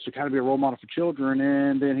 he's supposed to kind of be a role model for children,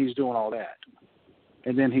 and then he's doing all that.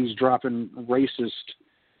 And then he's dropping racist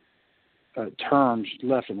terms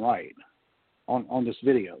left and right on this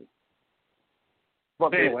video.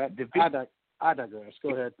 Well, anyway, I digress.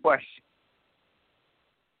 Go ahead. Question.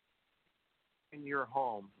 In your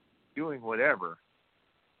home, doing whatever,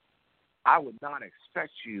 I would not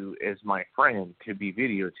expect you as my friend to be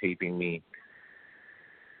videotaping me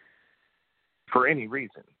for any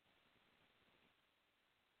reason.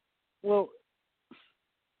 Well,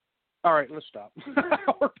 all right, let's stop.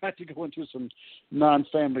 We're about to go into some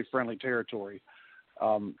non-family friendly territory.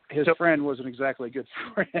 His friend wasn't exactly a good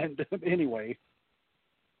friend anyway.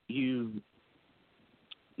 You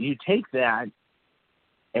take that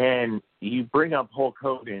and you bring up Hulk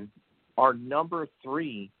Hogan, our number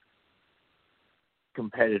 3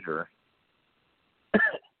 competitor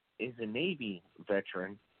is a Navy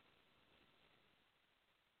veteran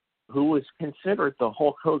who was considered the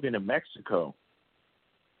Hulk Hogan of Mexico.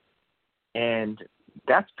 And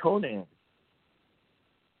that's Conan.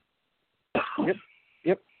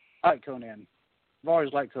 Yep. I like Conan. I've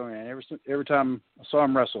always liked Conan. Every time I saw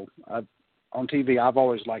him wrestle on TV, I've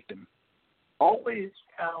always liked him. Always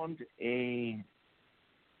found a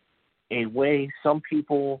way. Some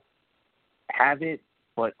people have it,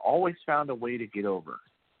 but always found a way to get over.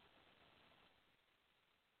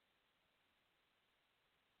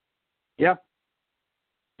 Yeah.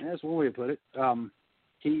 That's one way to put it.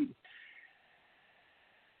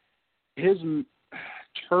 his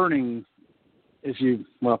turning,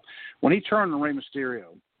 when he turned on Rey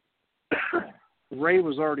Mysterio, Rey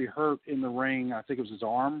was already hurt in the ring. I think it was his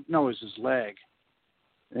arm. No, it was his leg.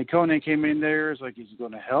 And Conan came in there. It's like, is he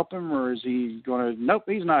going to help him, or is he going to? Nope,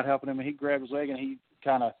 he's not helping him. And he grabbed his leg and he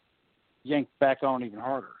kind of yanked back on even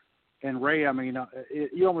harder. And Rey,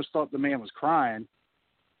 you almost thought the man was crying.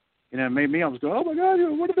 You know, it made me almost go, oh my God,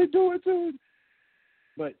 what are they doing to him?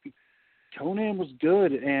 But Conan was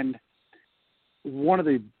good, and one of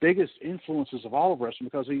the biggest influences of all of wrestling,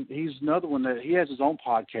 because he's another one that he has his own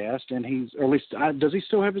podcast, and does he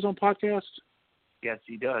still have his own podcast? Yes,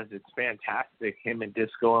 he does. It's fantastic. Him and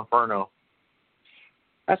Disco Inferno.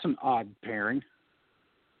 That's an odd pairing.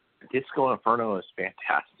 Disco Inferno is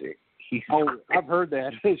fantastic. I've heard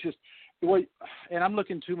that. It's just, and I'm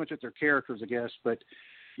looking too much at their characters, I guess, but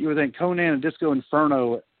you would think Conan and Disco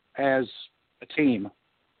Inferno as a team.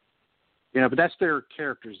 You know, but that's their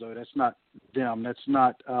characters, though. That's not them. That's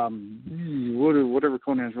not whatever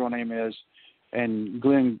Conan's real name is, and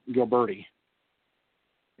Glenn Gilberti.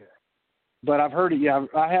 Yeah. But I've heard it. Yeah,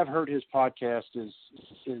 I have heard his podcast is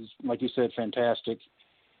like you said, fantastic.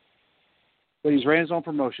 But he's ran his own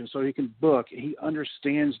promotion, so he can book. He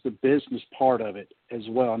understands the business part of it as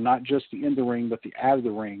well, not just the in the ring, but the out of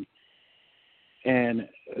the ring. And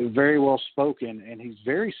very well spoken, and he's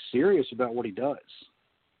very serious about what he does.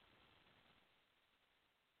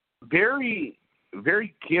 Very,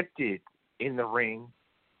 very gifted in the ring.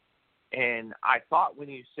 And I thought when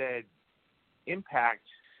you said Impact,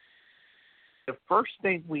 the first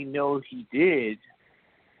thing we know he did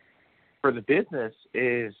for the business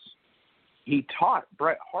is he taught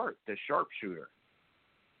Bret Hart the sharpshooter.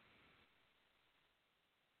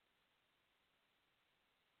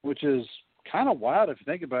 Which is kind of wild if you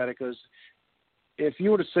think about it, because if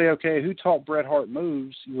you were to say, okay, who taught Bret Hart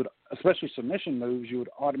moves, you would, especially submission moves, you would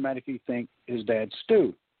automatically think his dad,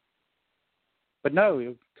 Stu. But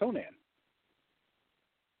no, Conan.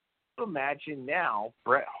 Imagine now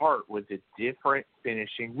Bret Hart with a different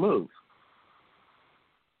finishing move.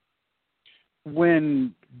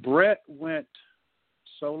 When Bret went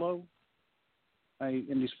solo and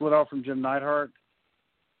he split off from Jim Neidhart,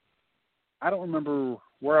 I don't remember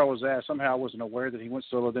where I was at. Somehow I wasn't aware that he went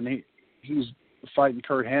solo. Then he's fighting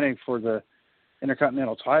Kurt Hennig for the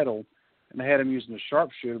Intercontinental title, and they had him using the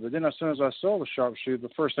sharpshooter. But then as soon as I saw the sharpshooter,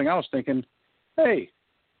 the first thing I was thinking, hey,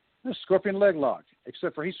 that's scorpion leg lock,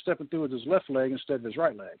 except for he's stepping through with his left leg instead of his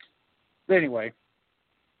right leg. But anyway,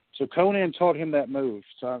 so Conan taught him that move.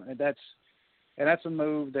 So that's a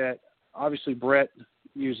move that obviously Bret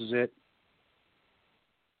uses it.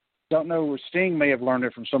 Don't know, Sting may have learned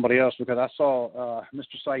it from somebody else, because I saw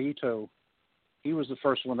Mr. Saito. He was the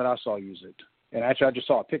first one that I saw use it. And actually, I just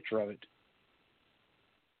saw a picture of it.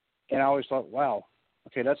 And I always thought, wow,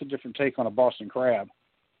 okay, that's a different take on a Boston Crab.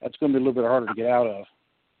 That's going to be a little bit harder to get out of.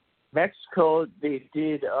 Mexico, they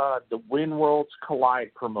did the Win Worlds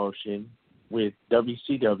Collide promotion with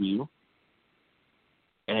WCW.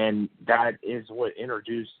 And that is what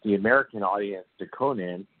introduced the American audience to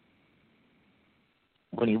Conan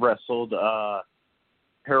when he wrestled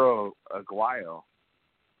Perro Aguayo.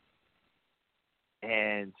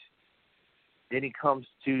 And then he comes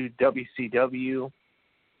to WCW,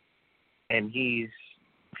 and he's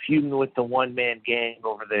feuding with the one-man gang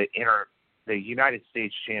over the United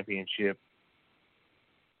States Championship.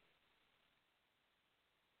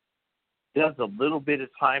 Does a little bit of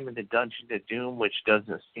time in the Dungeon of Doom, which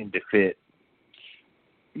doesn't seem to fit.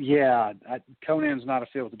 Yeah, Conan's not a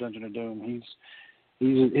fit with the Dungeon of Doom.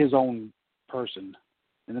 He's his own person.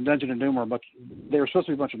 And the Dungeon of Doom they were supposed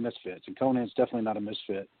to be a bunch of misfits, and Conan's definitely not a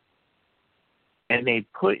misfit. And they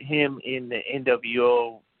put him in the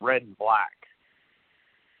NWO Red and Black,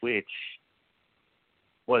 which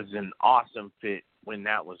was an awesome fit when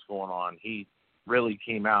that was going on. He really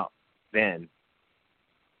came out then.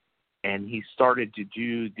 And he started to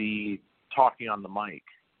do the talking on the mic.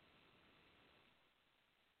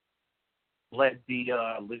 Led the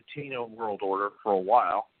Latino World Order for a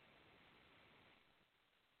while.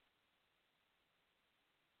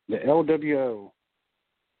 The LWO.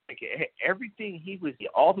 Like everything he was,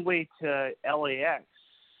 all the way to LAX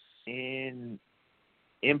in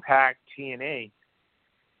Impact TNA,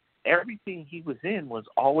 everything he was in was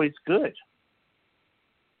always good.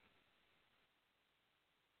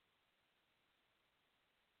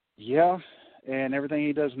 Yeah, and everything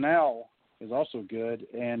he does now is also good.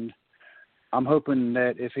 And I'm hoping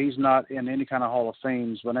that if he's not in any kind of Hall of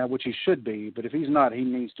Fames, which he should be, but if he's not, he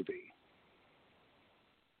needs to be.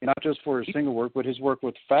 Not just for his single work, but his work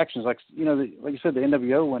with factions. Like you said, the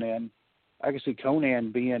NWO went in. I can see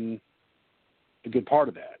Conan being a good part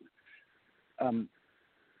of that.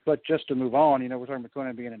 But just to move on, we're talking about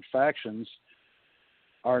Conan being in factions.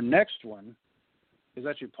 Our next one is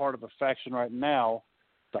actually part of a faction right now,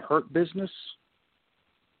 the Hurt Business,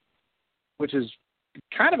 which is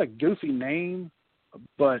kind of a goofy name,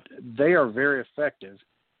 but they are very effective.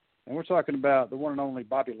 And we're talking about the one and only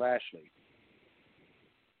Bobby Lashley.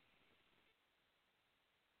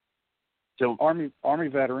 So Army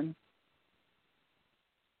veteran.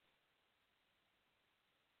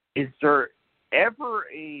 Is there ever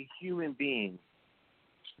a human being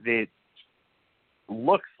that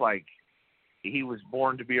looks like he was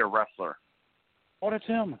born to be a wrestler? Oh, that's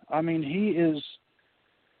him. I mean, he is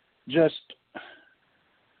just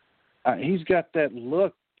he's got that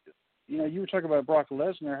look. You were talking about Brock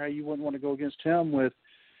Lesnar, how you wouldn't want to go against him with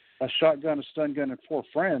a shotgun, a stun gun, and 4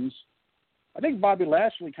 friends. I think Bobby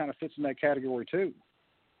Lashley kind of fits in that category too.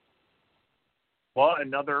 Well,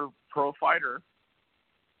 another pro fighter,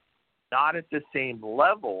 not at the same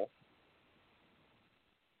level,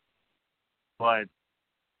 but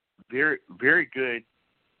very, very good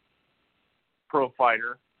pro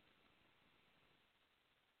fighter.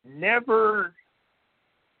 Never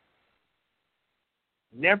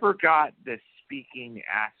got the speaking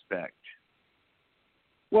aspect.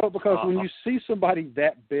 Well, because when you see somebody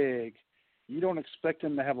that big, you don't expect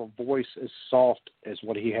him to have a voice as soft as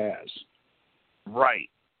what he has. Right.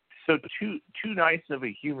 So too nice of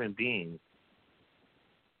a human being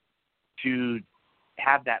to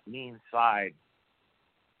have that mean side.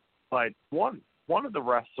 But one of the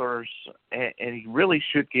wrestlers, and he really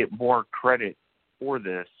should get more credit for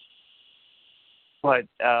this, but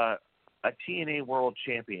a TNA World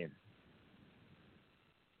Champion.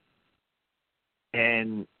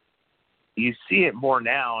 And you see it more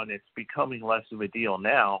now, and it's becoming less of a deal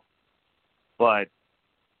now. But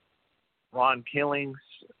Ron Killings,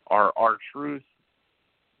 our Truth,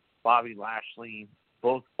 Bobby Lashley,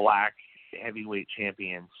 both black heavyweight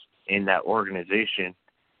champions in that organization.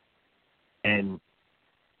 And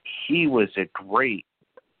he was a great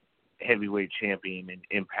heavyweight champion in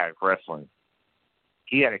Impact Wrestling.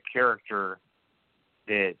 He had a character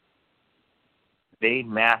that they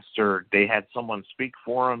mastered. They had someone speak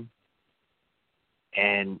for him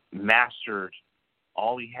and mastered.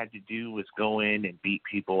 All he had to do was go in and beat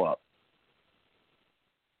people up.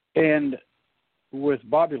 And with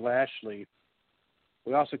Bobby Lashley,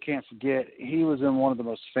 we also can't forget he was in one of the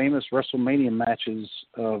most famous WrestleMania matches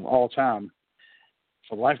of all time.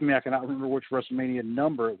 For the life of me, I cannot remember which WrestleMania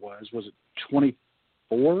number it was. Was it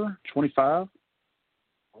 24, 25?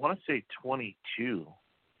 I want to say 22.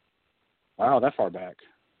 Wow, that far back.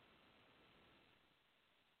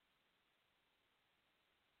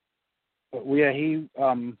 But yeah, he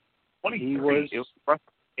 23. He was it was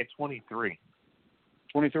at 23.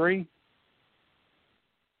 23.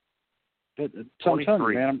 I'm telling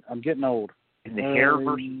you, man, I'm getting old. In the hair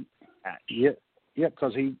versus match. Yeah,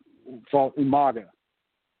 because he fought Umaga.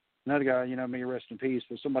 Another guy, may rest in peace,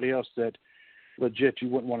 but somebody else that legit you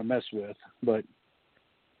wouldn't want to mess with. But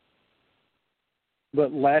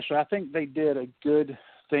Lashley, I think they did a good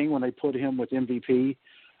thing when they put him with MVP.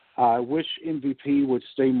 I wish MVP would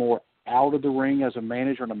stay more out of the ring as a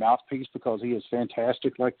manager and a mouthpiece, because he is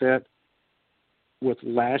fantastic like that. With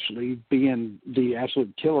Lashley being the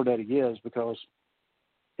absolute killer that he is, because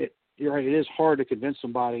you're right, it is hard to convince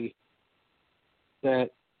somebody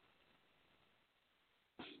that,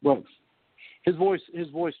 well, his voice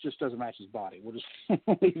just doesn't match his body. We'll just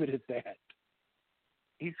leave it at that.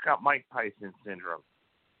 He's got Mike Tyson syndrome.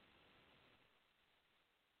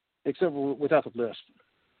 Except for without the lisp.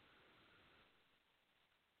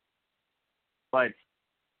 But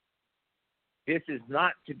this is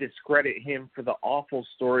not to discredit him for the awful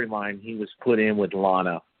storyline he was put in with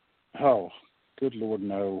Lana. Oh, good Lord,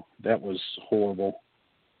 no. That was horrible.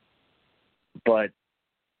 But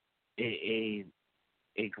a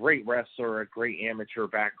great wrestler, a great amateur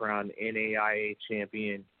background, NAIA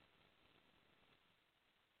champion.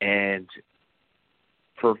 And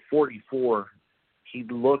for 44, he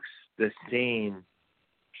looks the same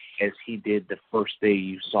as he did the first day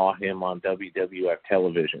you saw him on WWF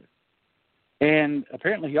television. And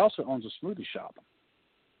apparently he also owns a smoothie shop,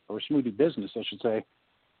 or a smoothie business, I should say.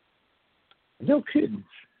 No kidding.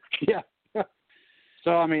 Yeah.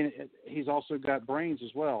 So, I mean, he's also got brains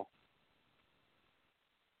as well.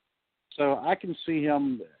 So I can see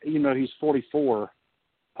him, he's 44.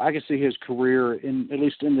 I can see his career, at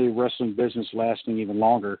least in the wrestling business, lasting even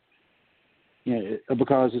longer.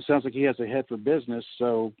 Because it sounds like he has a head for business,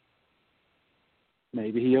 so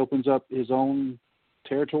maybe he opens up his own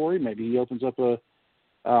territory. Maybe he opens up a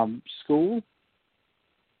school.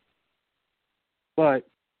 But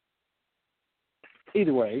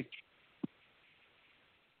either way,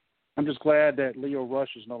 I'm just glad that Leo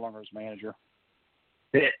Rush is no longer his manager.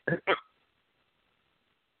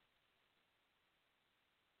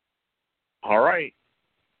 All right.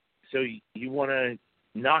 So you want to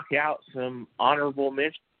knock out some honorable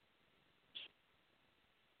mentions?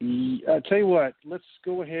 I tell you what, let's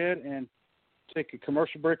go ahead and take a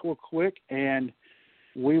commercial break real quick, and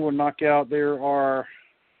we will knock out. There are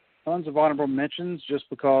tons of honorable mentions just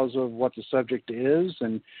because of what the subject is,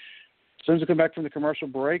 and as soon as we come back from the commercial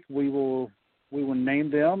break, we will name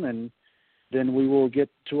them, and then we will get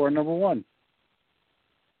to our number one.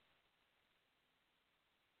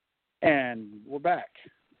 And we're back.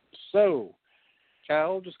 So,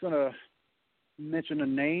 Kyle, just going to mention a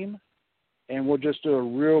name, and we'll just do a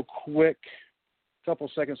real quick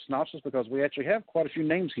couple-second synopsis because we actually have quite a few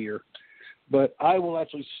names here. But I will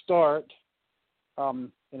actually start,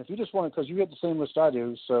 and if you just want to, because you have the same list I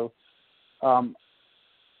do, so I'm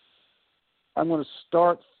going to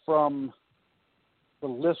start from the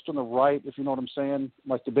list on the right, if you know what I'm saying,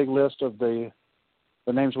 like the big list of the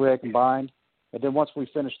names we had combined. And then once we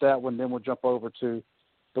finish that one, then we'll jump over to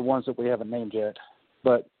the ones that we haven't named yet.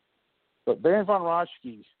 But Baron von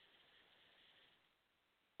Raschke,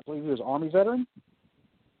 I believe he was Army veteran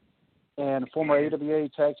and former AWA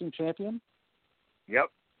Tag Team Champion. Yep.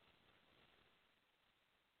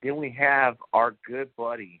 Then we have our good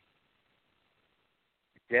buddy,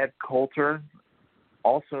 Zeb Coulter,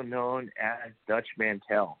 also known as Dutch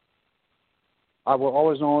Mantel. I will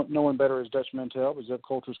always know him better as Dutch Mantel, but Zeb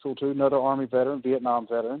Coulter's cool too. Another Army veteran, Vietnam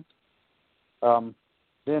veteran.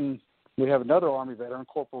 Then we have another Army veteran,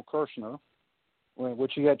 Corporal Kirshner,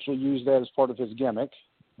 which he actually used that as part of his gimmick.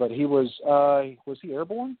 But he was he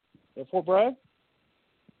airborne at Fort Bragg?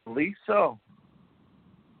 I believe so.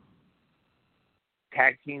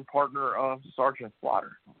 Tag team partner of Sergeant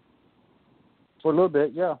Slaughter. For a little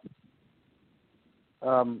bit, yeah.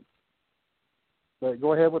 But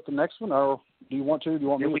go ahead with the next one, or do you want to? Do you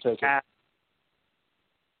want me to take it?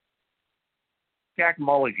 Jack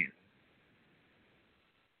Mulligan.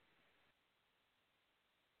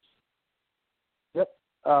 Yep.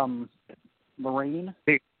 Marine.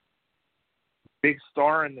 Big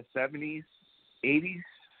star in the 70s, 80s.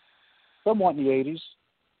 Somewhat in the 80s.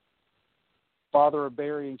 Father of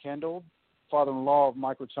Barry and Kendall. Father-in-law of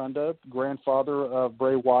Mike Rotunda. Grandfather of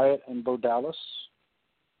Bray Wyatt and Bo Dallas.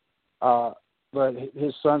 But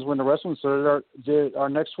his sons were in the wrestling. So our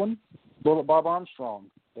next one, Bullet Bob Armstrong,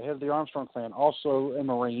 the head of the Armstrong clan, also a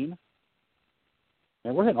Marine.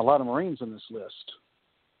 And we're hitting a lot of Marines in this list.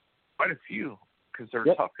 Quite a few, because they're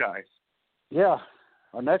tough guys. Yeah.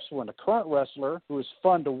 Our next one, a current wrestler who is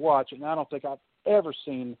fun to watch, and I don't think I've ever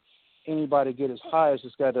seen anybody get as high as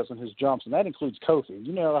this guy does in his jumps, and that includes Kofi.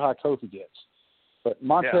 You know how high Kofi gets. But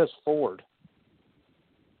Montez Ford.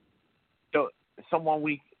 So someone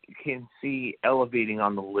we can see elevating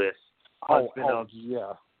on the list. Husband of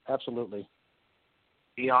yeah, absolutely.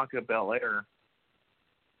 Bianca Belair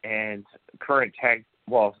and current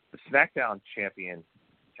SmackDown champion,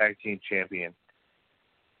 tag team champion,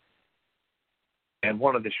 and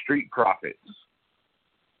one of the Street Profits.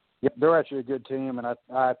 Yep, they're actually a good team, and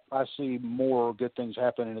I see more good things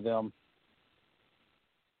happening to them.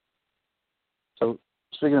 So,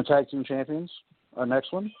 speaking of tag team champions, our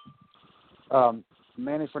next one,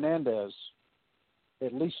 Manny Fernandez,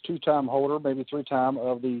 at least two-time holder, maybe three-time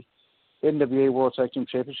of the NWA World Tag Team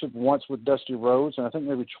Championship, once with Dusty Rhodes, and I think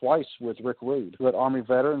maybe twice with Rick Rude, who had Army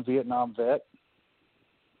veteran, Vietnam vet.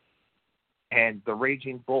 And the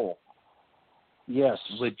Raging Bull. Yes.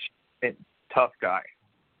 Legit tough guy.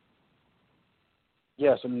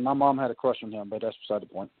 Yes, and my mom had a crush on him, but that's beside the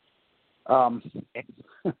point.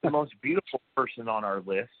 The most beautiful person on our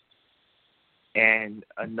list, and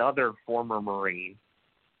another former Marine,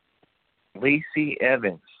 Lacey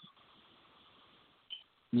Evans.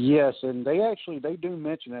 Yes, and they do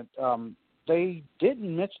mention it. They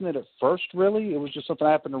didn't mention it at first, really. It was just something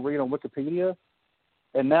I happened to read on Wikipedia.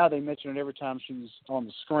 And now they mention it every time she's on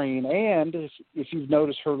the screen. And if you've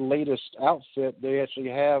noticed her latest outfit, they actually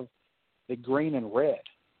have the green and red.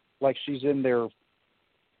 Like she's in their,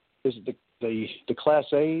 is it the Class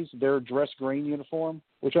A's, their dress green uniform,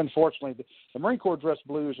 which unfortunately, the Marine Corps dress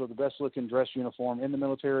blues are the best looking dress uniform in the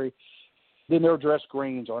military. Then their dress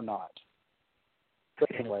greens are not. But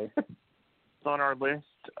anyway. On our list,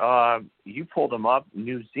 you pulled them up,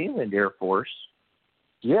 New Zealand Air Force.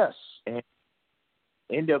 Yes. And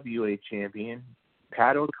NWA champion,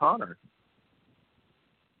 Pat O'Connor.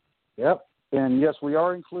 Yep. And yes, we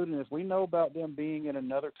are including, if we know about them being in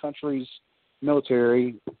another country's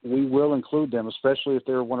military, we will include them, especially if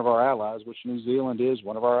they're one of our allies, which New Zealand is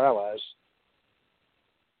one of our allies.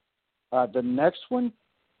 The next one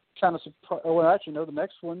kind of surprised. Well, actually, no, the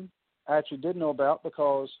next one I actually did know about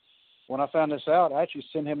because when I found this out, I actually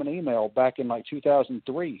sent him an email back in like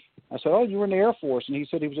 2003. I said, "Oh, you were in the Air Force," and he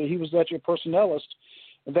said he was actually a personnelist,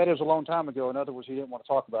 and that is a long time ago. In other words, he didn't want to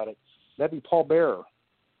talk about it. That'd be Paul Bearer.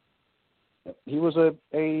 He was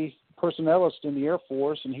a personnelist in the Air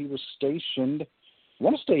Force, and he was stationed. I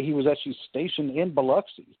want to say he was actually stationed in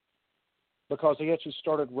Biloxi because he actually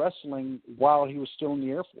started wrestling while he was still in the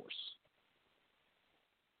Air Force.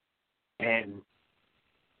 And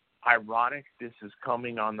ironic, this is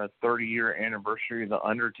coming on the 30-year anniversary of The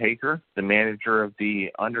Undertaker, the manager of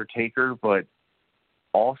The Undertaker, but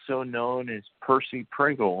also known as Percy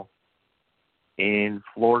Pringle in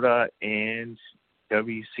Florida and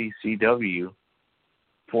WCCW,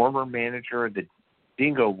 former manager of the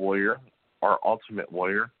Dingo Warrior, our Ultimate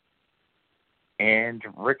Warrior, and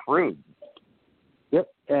Rick Rude. Yep,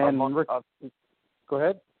 and Rick, go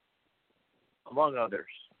ahead. Among others.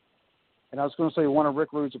 And I was going to say one of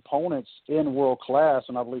Rick Rude's opponents in World Class,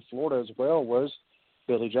 and I believe Florida as well, was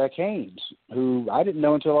Billy Jack Haynes, who I didn't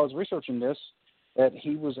know until I was researching this, that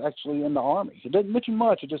he was actually in the Army. It didn't mention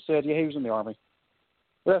much. It just said, yeah, he was in the Army.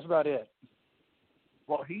 But that's about it.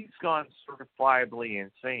 Well, he's gone certifiably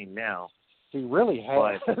insane now. He really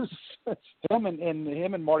has. him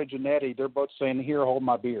and Marty Jannetty, they're both saying, "Here, hold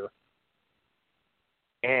my beer."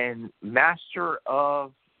 And master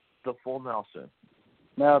of the full Nelson.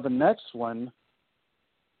 Now, the next one,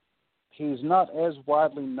 he's not as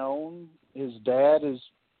widely known. His dad is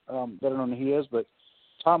better known than he is, but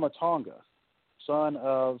Tama Tonga, son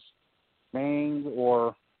of Ming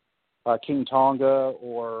or King Tonga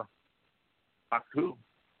or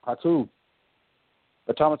Haku.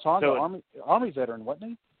 But Tama Tonga, so, Army veteran,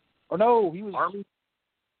 wasn't he? Or no, he was Army.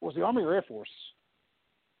 Was the Army or Air Force?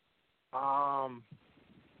 I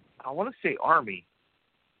want to say Army,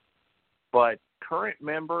 but current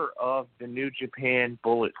member of the New Japan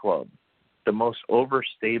Bullet Club, the most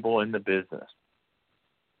overstable in the business.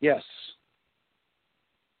 Yes.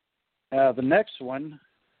 The next one,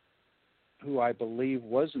 who I believe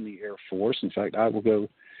was in the Air Force. In fact, I will go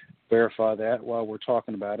verify that while we're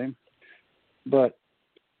talking about him. But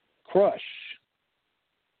Crush.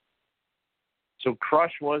 So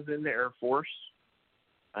Crush was in the Air Force.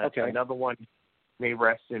 Okay. Another one, may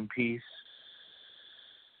rest in peace.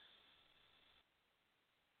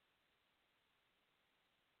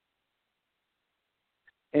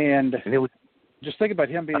 And it was, just think about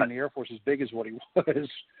him being in the Air Force as big as what he was.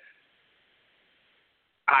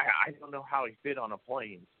 I don't know how he fit on a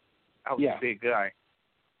plane. That was a big guy.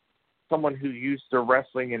 Someone who used their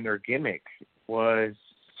wrestling in their gimmick was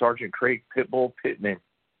Sergeant Craig Pitbull Pittman.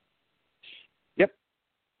 Yep.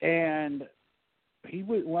 And I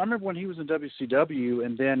remember when he was in WCW,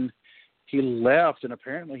 and then he left, and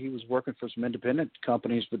apparently he was working for some independent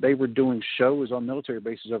companies, but they were doing shows on military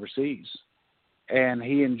bases overseas. And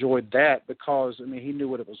he enjoyed that because, I mean, he knew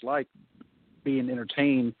what it was like being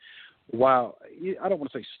entertained while, I don't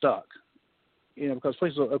want to say stuck, because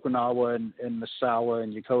places like Okinawa and Misawa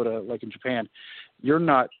and Yokota, like in Japan, you're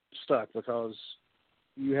not stuck because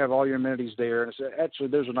you have all your amenities there. And actually,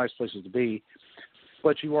 those are nice places to be,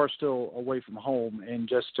 but you are still away from home. And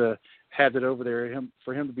just to have it over there,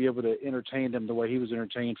 for him to be able to entertain them the way he was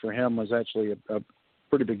entertained, for him was actually a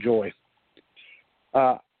pretty big joy.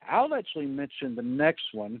 I'll actually mention the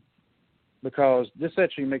next one because this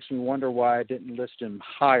actually makes me wonder why I didn't list him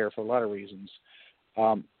higher for a lot of reasons.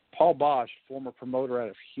 Paul Bosch, former promoter out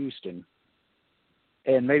of Houston,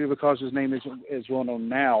 and maybe because his name isn't as well known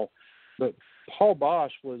now, but Paul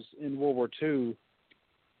Bosch was in World War II.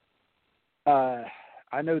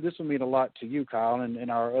 I know this will mean a lot to you, Kyle,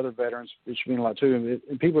 and our other veterans. It should mean a lot too.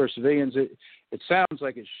 And people are civilians. It sounds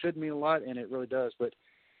like it should mean a lot, and it really does, but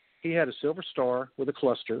he had a Silver Star with a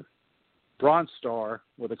cluster, Bronze Star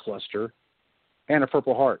with a cluster, and a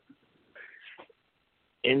Purple Heart.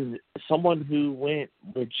 And someone who went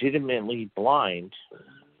legitimately blind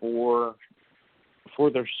for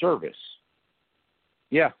their service.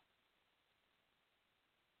 Yeah.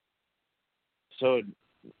 So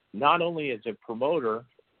not only as a promoter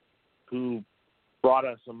who brought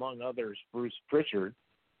us, among others, Bruce Pritchard,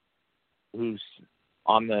 who's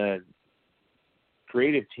on the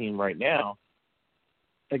creative team right now.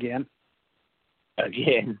 Again.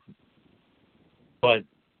 But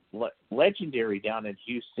legendary down in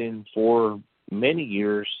Houston for many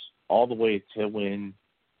years, all the way to when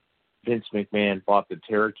Vince McMahon bought the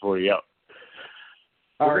territory up.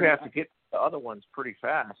 We're going to have to get the other ones pretty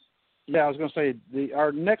fast. Yeah, I was going to say,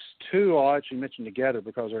 our next two I'll actually mention together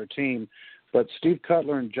because they're a team, but Steve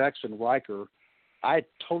Cutler and Jackson Riker I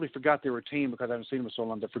totally forgot they were a team because I haven't seen them in so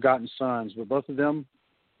long. The Forgotten Sons, but both of them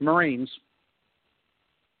Marines.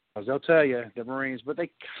 As they'll tell you, the Marines, but they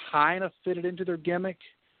kind of fitted into their gimmick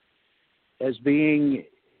as being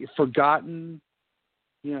forgotten,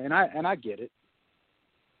 and I get it.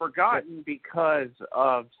 Forgotten because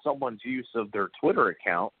of someone's use of their Twitter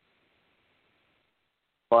account,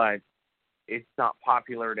 but it's not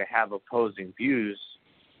popular to have opposing views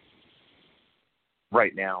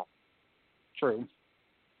right now. True.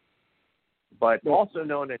 But also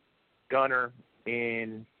known as Gunner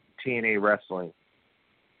in TNA Wrestling.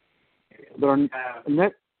 Go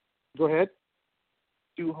ahead.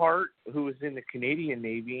 Stu Hart, who was in the Canadian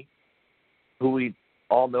Navy, who we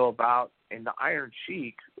all know about, and the Iron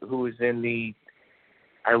Sheik, who was in the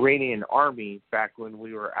Iranian army back when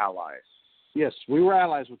we were allies. Yes, we were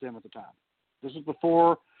allies with them at the time. This is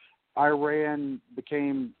before Iran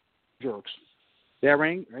became jerks. The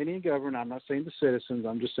Iranian government, I'm not saying the citizens,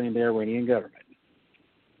 I'm just saying the Iranian government.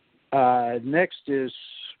 Next is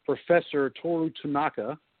Professor Toru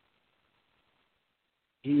Tanaka.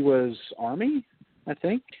 He was Army, I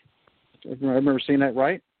think. I remember seeing that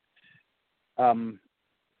right.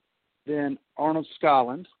 Then Arnold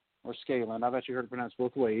Scaland, or Scaland. I've actually heard it pronounced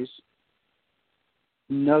both ways.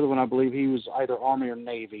 Another one, I believe he was either Army or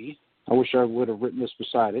Navy. I wish I would have written this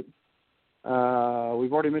beside it.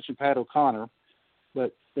 We've already mentioned Pat O'Connor.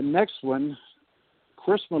 But the next one,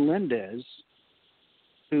 Chris Melendez,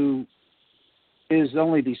 who is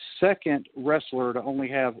only the second wrestler to only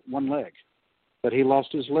have one leg. But he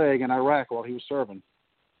lost his leg in Iraq while he was serving.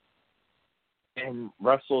 And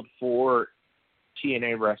wrestled for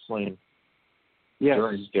TNA Wrestling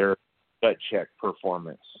during their gut check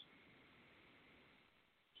performance.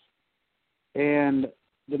 And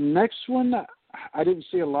the next one, I didn't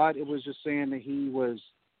see a lot. It was just saying that he was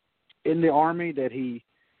in the Army, that it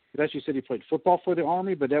actually said he played football for the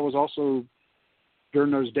Army, but that was also during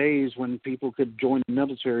those days when people could join the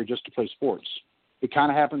military just to play sports. It kind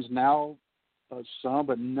of happens now, some,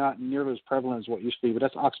 but not nearly as prevalent as what used to be. But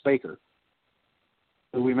that's Ox Baker,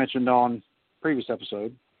 who we mentioned on previous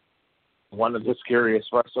episode. One of the scariest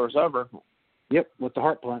wrestlers ever. Yep, with the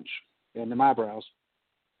heart punch and the eyebrows.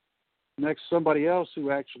 Next, somebody else who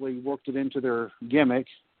actually worked it into their gimmick,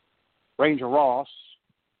 Ranger Ross,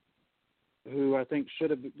 who I think should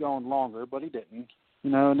have gone longer, but he didn't.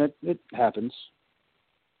 And it happens.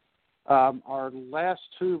 Our last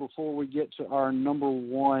two before we get to our number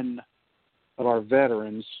one of our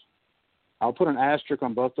veterans, I'll put an asterisk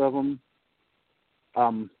on both of them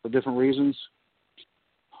for different reasons.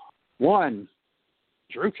 One,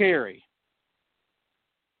 Drew Carey.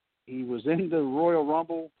 He was in the Royal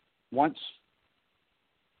Rumble once.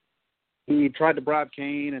 He tried to bribe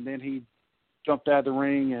Kane, and then he jumped out of the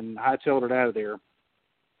ring and hightailed it out of there.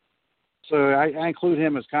 So I include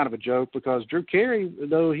him as kind of a joke because Drew Carey,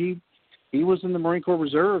 though he was in the Marine Corps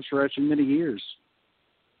Reserves for actually many years.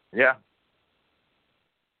 Yeah.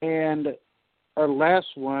 And our last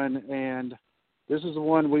one, and this is the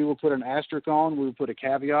one we will put an asterisk on, we will put a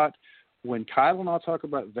caveat. When Kyle and I talk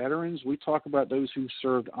about veterans, we talk about those who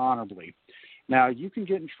served honorably. Now, you can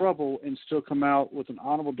get in trouble and still come out with an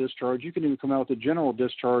honorable discharge. You can even come out with a general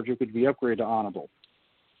discharge. It could be upgraded to honorable.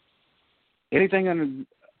 Anything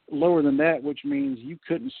lower than that, which means you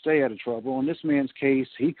couldn't stay out of trouble. In this man's case,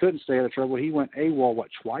 he couldn't stay out of trouble. He went AWOL,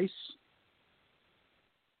 twice?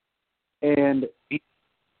 And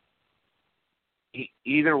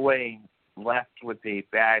either way, left with a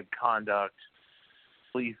bad conduct,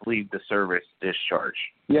 please leave the service discharge.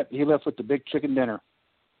 Yep, he left with the big chicken dinner.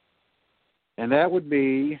 And that would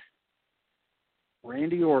be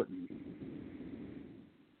Randy Orton.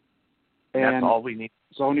 And that's all we need.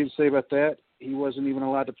 That's all we need to say about that. He wasn't even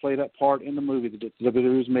allowed to play that part in the movie that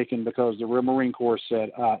WWE was making because the Real Marine Corps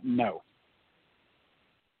said no.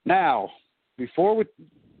 Now, before we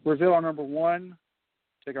reveal our number one,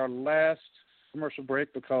 take our last commercial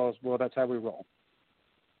break because, well, that's how we roll.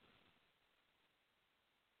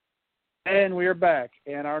 And we are back.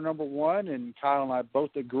 And our number one, and Kyle and I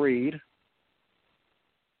both agreed.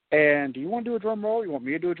 And do you want to do a drum roll? You want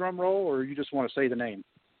me to do a drum roll, or you just want to say the name?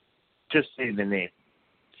 Just say the name.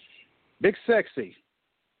 Big Sexy,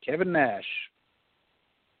 Kevin Nash.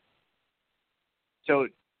 So,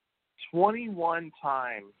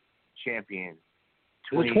 21-time champion.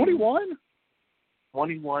 21?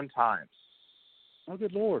 21 times. Oh,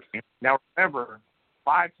 good Lord. Now, remember,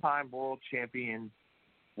 5-time world champion,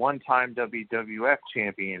 1-time WWF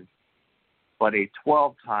champion, but a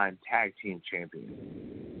 12-time tag team champion.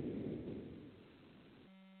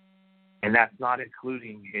 And that's not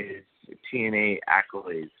including his TNA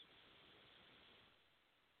accolades.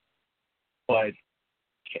 But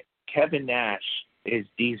Kevin Nash is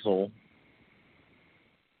Diesel.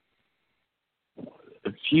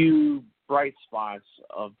 A few bright spots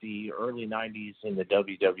of the early 90s in the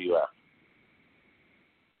WWF.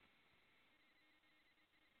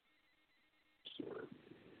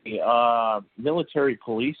 Military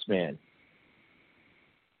policeman.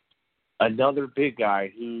 Another big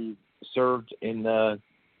guy who served in the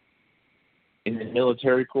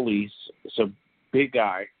military police. So big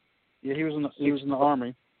guy. Yeah, he was in the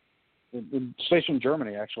army, stationed in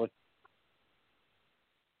Germany, actually.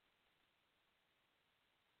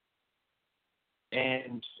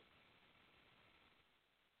 And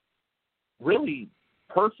really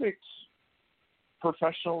perfect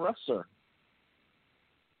professional wrestler.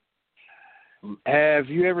 Have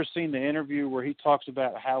you ever seen the interview where he talks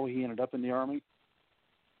about how he ended up in the Army?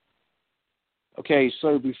 Okay,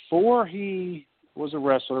 so before he was a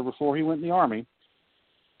wrestler, before he went in the Army,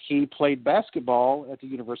 he played basketball at the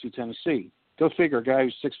University of Tennessee. Go figure, a guy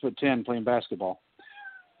who's 6'10" playing basketball.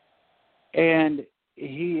 And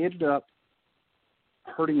he ended up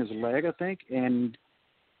hurting his leg, I think, and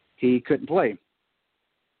he couldn't play.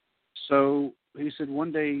 So he said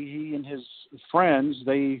one day he and his friends,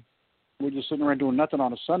 they were just sitting around doing nothing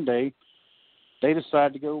on a Sunday. They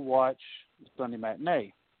decided to go watch the Sunday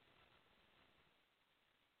matinee.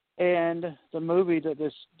 And the movie that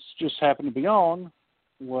this just happened to be on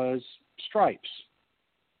was Stripes.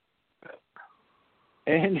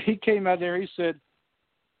 And he came out there, he said,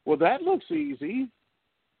 well, that looks easy.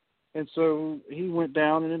 And so he went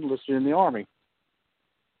down and enlisted in the Army.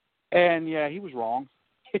 And, yeah, he was wrong.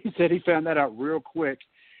 He said he found that out real quick.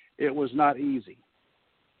 It was not easy.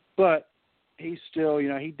 But he still,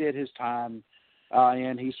 he did his time,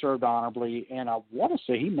 and he served honorably. And I want to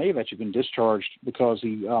say he may have actually been discharged because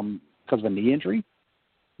of a knee injury,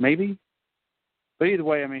 maybe. But either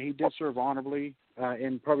way, he did serve honorably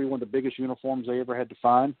in probably one of the biggest uniforms they ever had to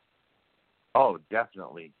find. Oh,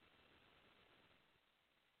 definitely.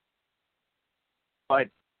 But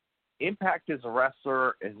Impact as a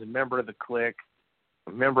wrestler, as a member of the Clique,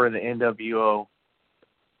 a member of the NWO,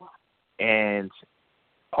 and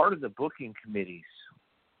part of the booking committees,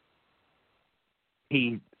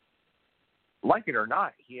 he, like it or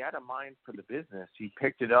not, he had a mind for the business. He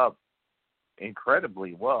picked it up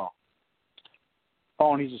incredibly well.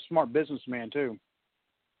 Oh, and he's a smart businessman, too.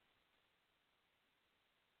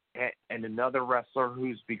 And another wrestler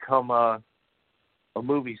who's become a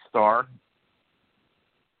movie star,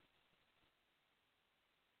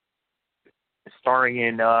 starring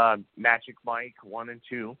in Magic Mike 1 and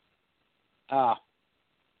 2. Yeah,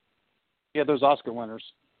 those Oscar winners.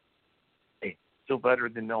 Hey, still better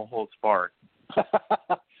than No Holds Barred.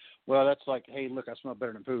 Well, that's like, hey, look, I smell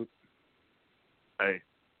better than poop. Hey.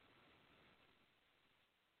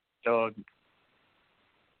 So,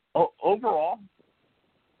 overall,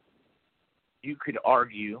 you could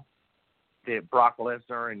argue that Brock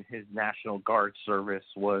Lesnar and his National Guard service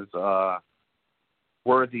was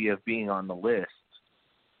worthy of being on the list.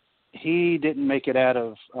 He didn't make it out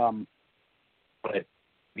of... but,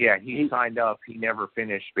 yeah, he signed up. He never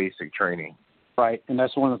finished basic training. Right, and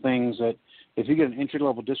that's one of the things that if you get an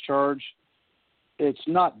entry-level discharge, it's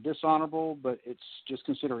not dishonorable, but it's just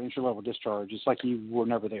considered entry-level discharge. It's like you were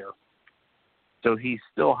never there. So he's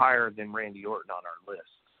still higher than Randy Orton on our list.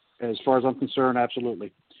 As far as I'm concerned,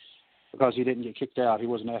 absolutely. Because he didn't get kicked out. He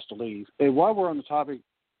wasn't asked to leave. Hey, while we're on the topic,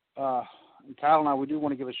 Kyle and I, we do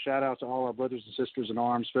want to give a shout-out to all our brothers and sisters in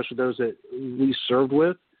arms, especially those that we served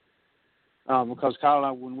with. Because Kyle and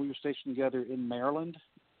I, when we were stationed together in Maryland,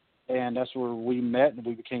 and that's where we met and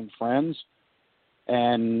we became friends,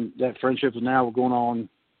 and that friendship is now going on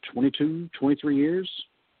 22, 23 years.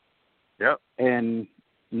 Yep. And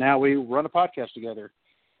now we run a podcast together.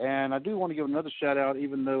 And I do want to give another shout-out,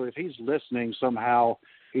 even though if he's listening somehow,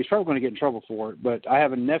 he's probably going to get in trouble for it, but I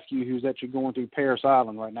have a nephew who's actually going through Paris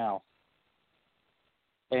Island right now.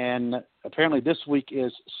 And apparently this week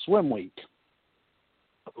is swim week.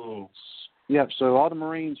 Oh. Yep, so all the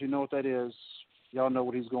Marines who know what that is, y'all know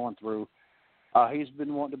what he's going through. He's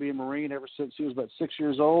been wanting to be a Marine ever since he was about 6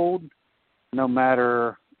 years old, no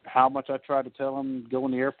matter how much I tried to tell him to go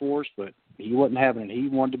in the Air Force, but he wasn't having it. He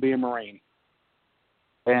wanted to be a Marine.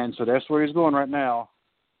 And so that's where he's going right now.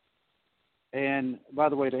 And, by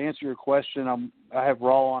the way, to answer your question, I have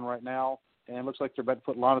Raw on right now, and it looks like they're about to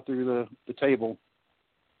put Lana through the table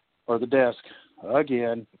or the desk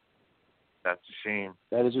again. That's a shame.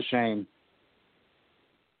 That is a shame.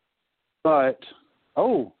 But,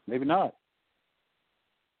 maybe not.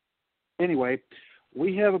 Anyway,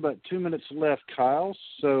 we have about 2 minutes left, Kyle,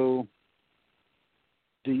 so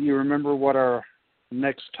do you remember what our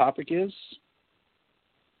next topic is?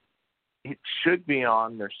 It should be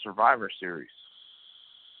on their Survivor Series.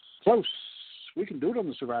 Close. We can do it on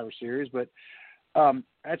the Survivor Series, but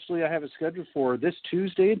actually I have it scheduled for this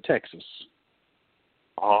Tuesday in Texas.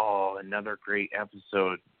 Oh, another great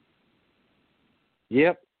episode.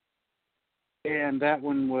 Yep. And that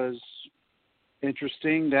one was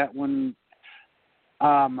interesting. That one,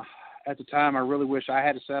 at the time, I really wish I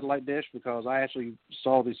had a satellite dish because I actually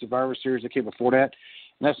saw the Survivor Series that came before that.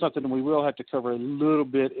 And that's something we will have to cover a little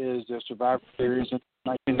bit is the Survivor Series in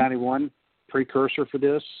 1991, precursor for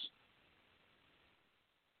this.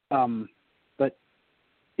 But,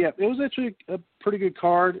 yeah, it was actually a pretty good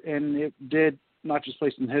card, and it did not just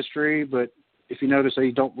place in history, but if you notice,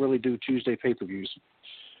 they don't really do Tuesday pay-per-views.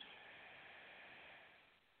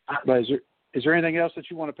 But is there anything else that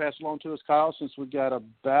you want to pass along to us, Kyle, since we've got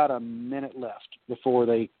about a minute left before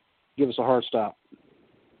they give us a hard stop?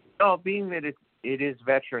 Oh, being that it is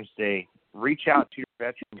Veterans Day, reach out to your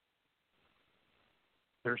veterans.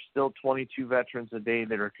 There's still 22 veterans a day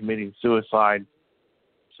that are committing suicide.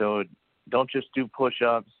 So don't just do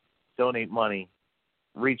push-ups, donate money.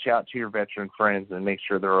 Reach out to your veteran friends and make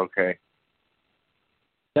sure they're okay.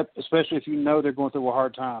 Yep, especially if you know they're going through a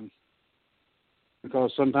hard time.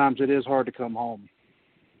 Because sometimes it is hard to come home.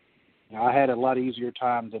 I had a lot easier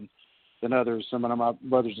time than others, some of my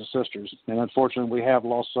brothers and sisters. And unfortunately, we have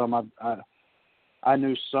lost some. I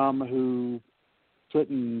knew some who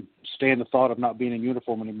couldn't stand the thought of not being in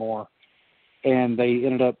uniform anymore. And they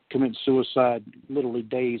ended up committing suicide literally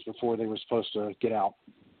days before they were supposed to get out.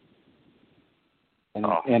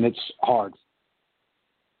 And it's hard.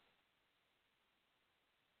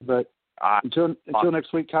 But until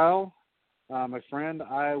next week, Kyle, my friend,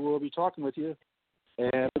 I will be talking with you,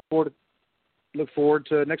 and look forward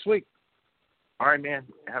to next week. All right, man.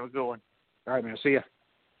 Have a good one. All right, man. See ya.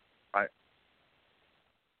 Bye.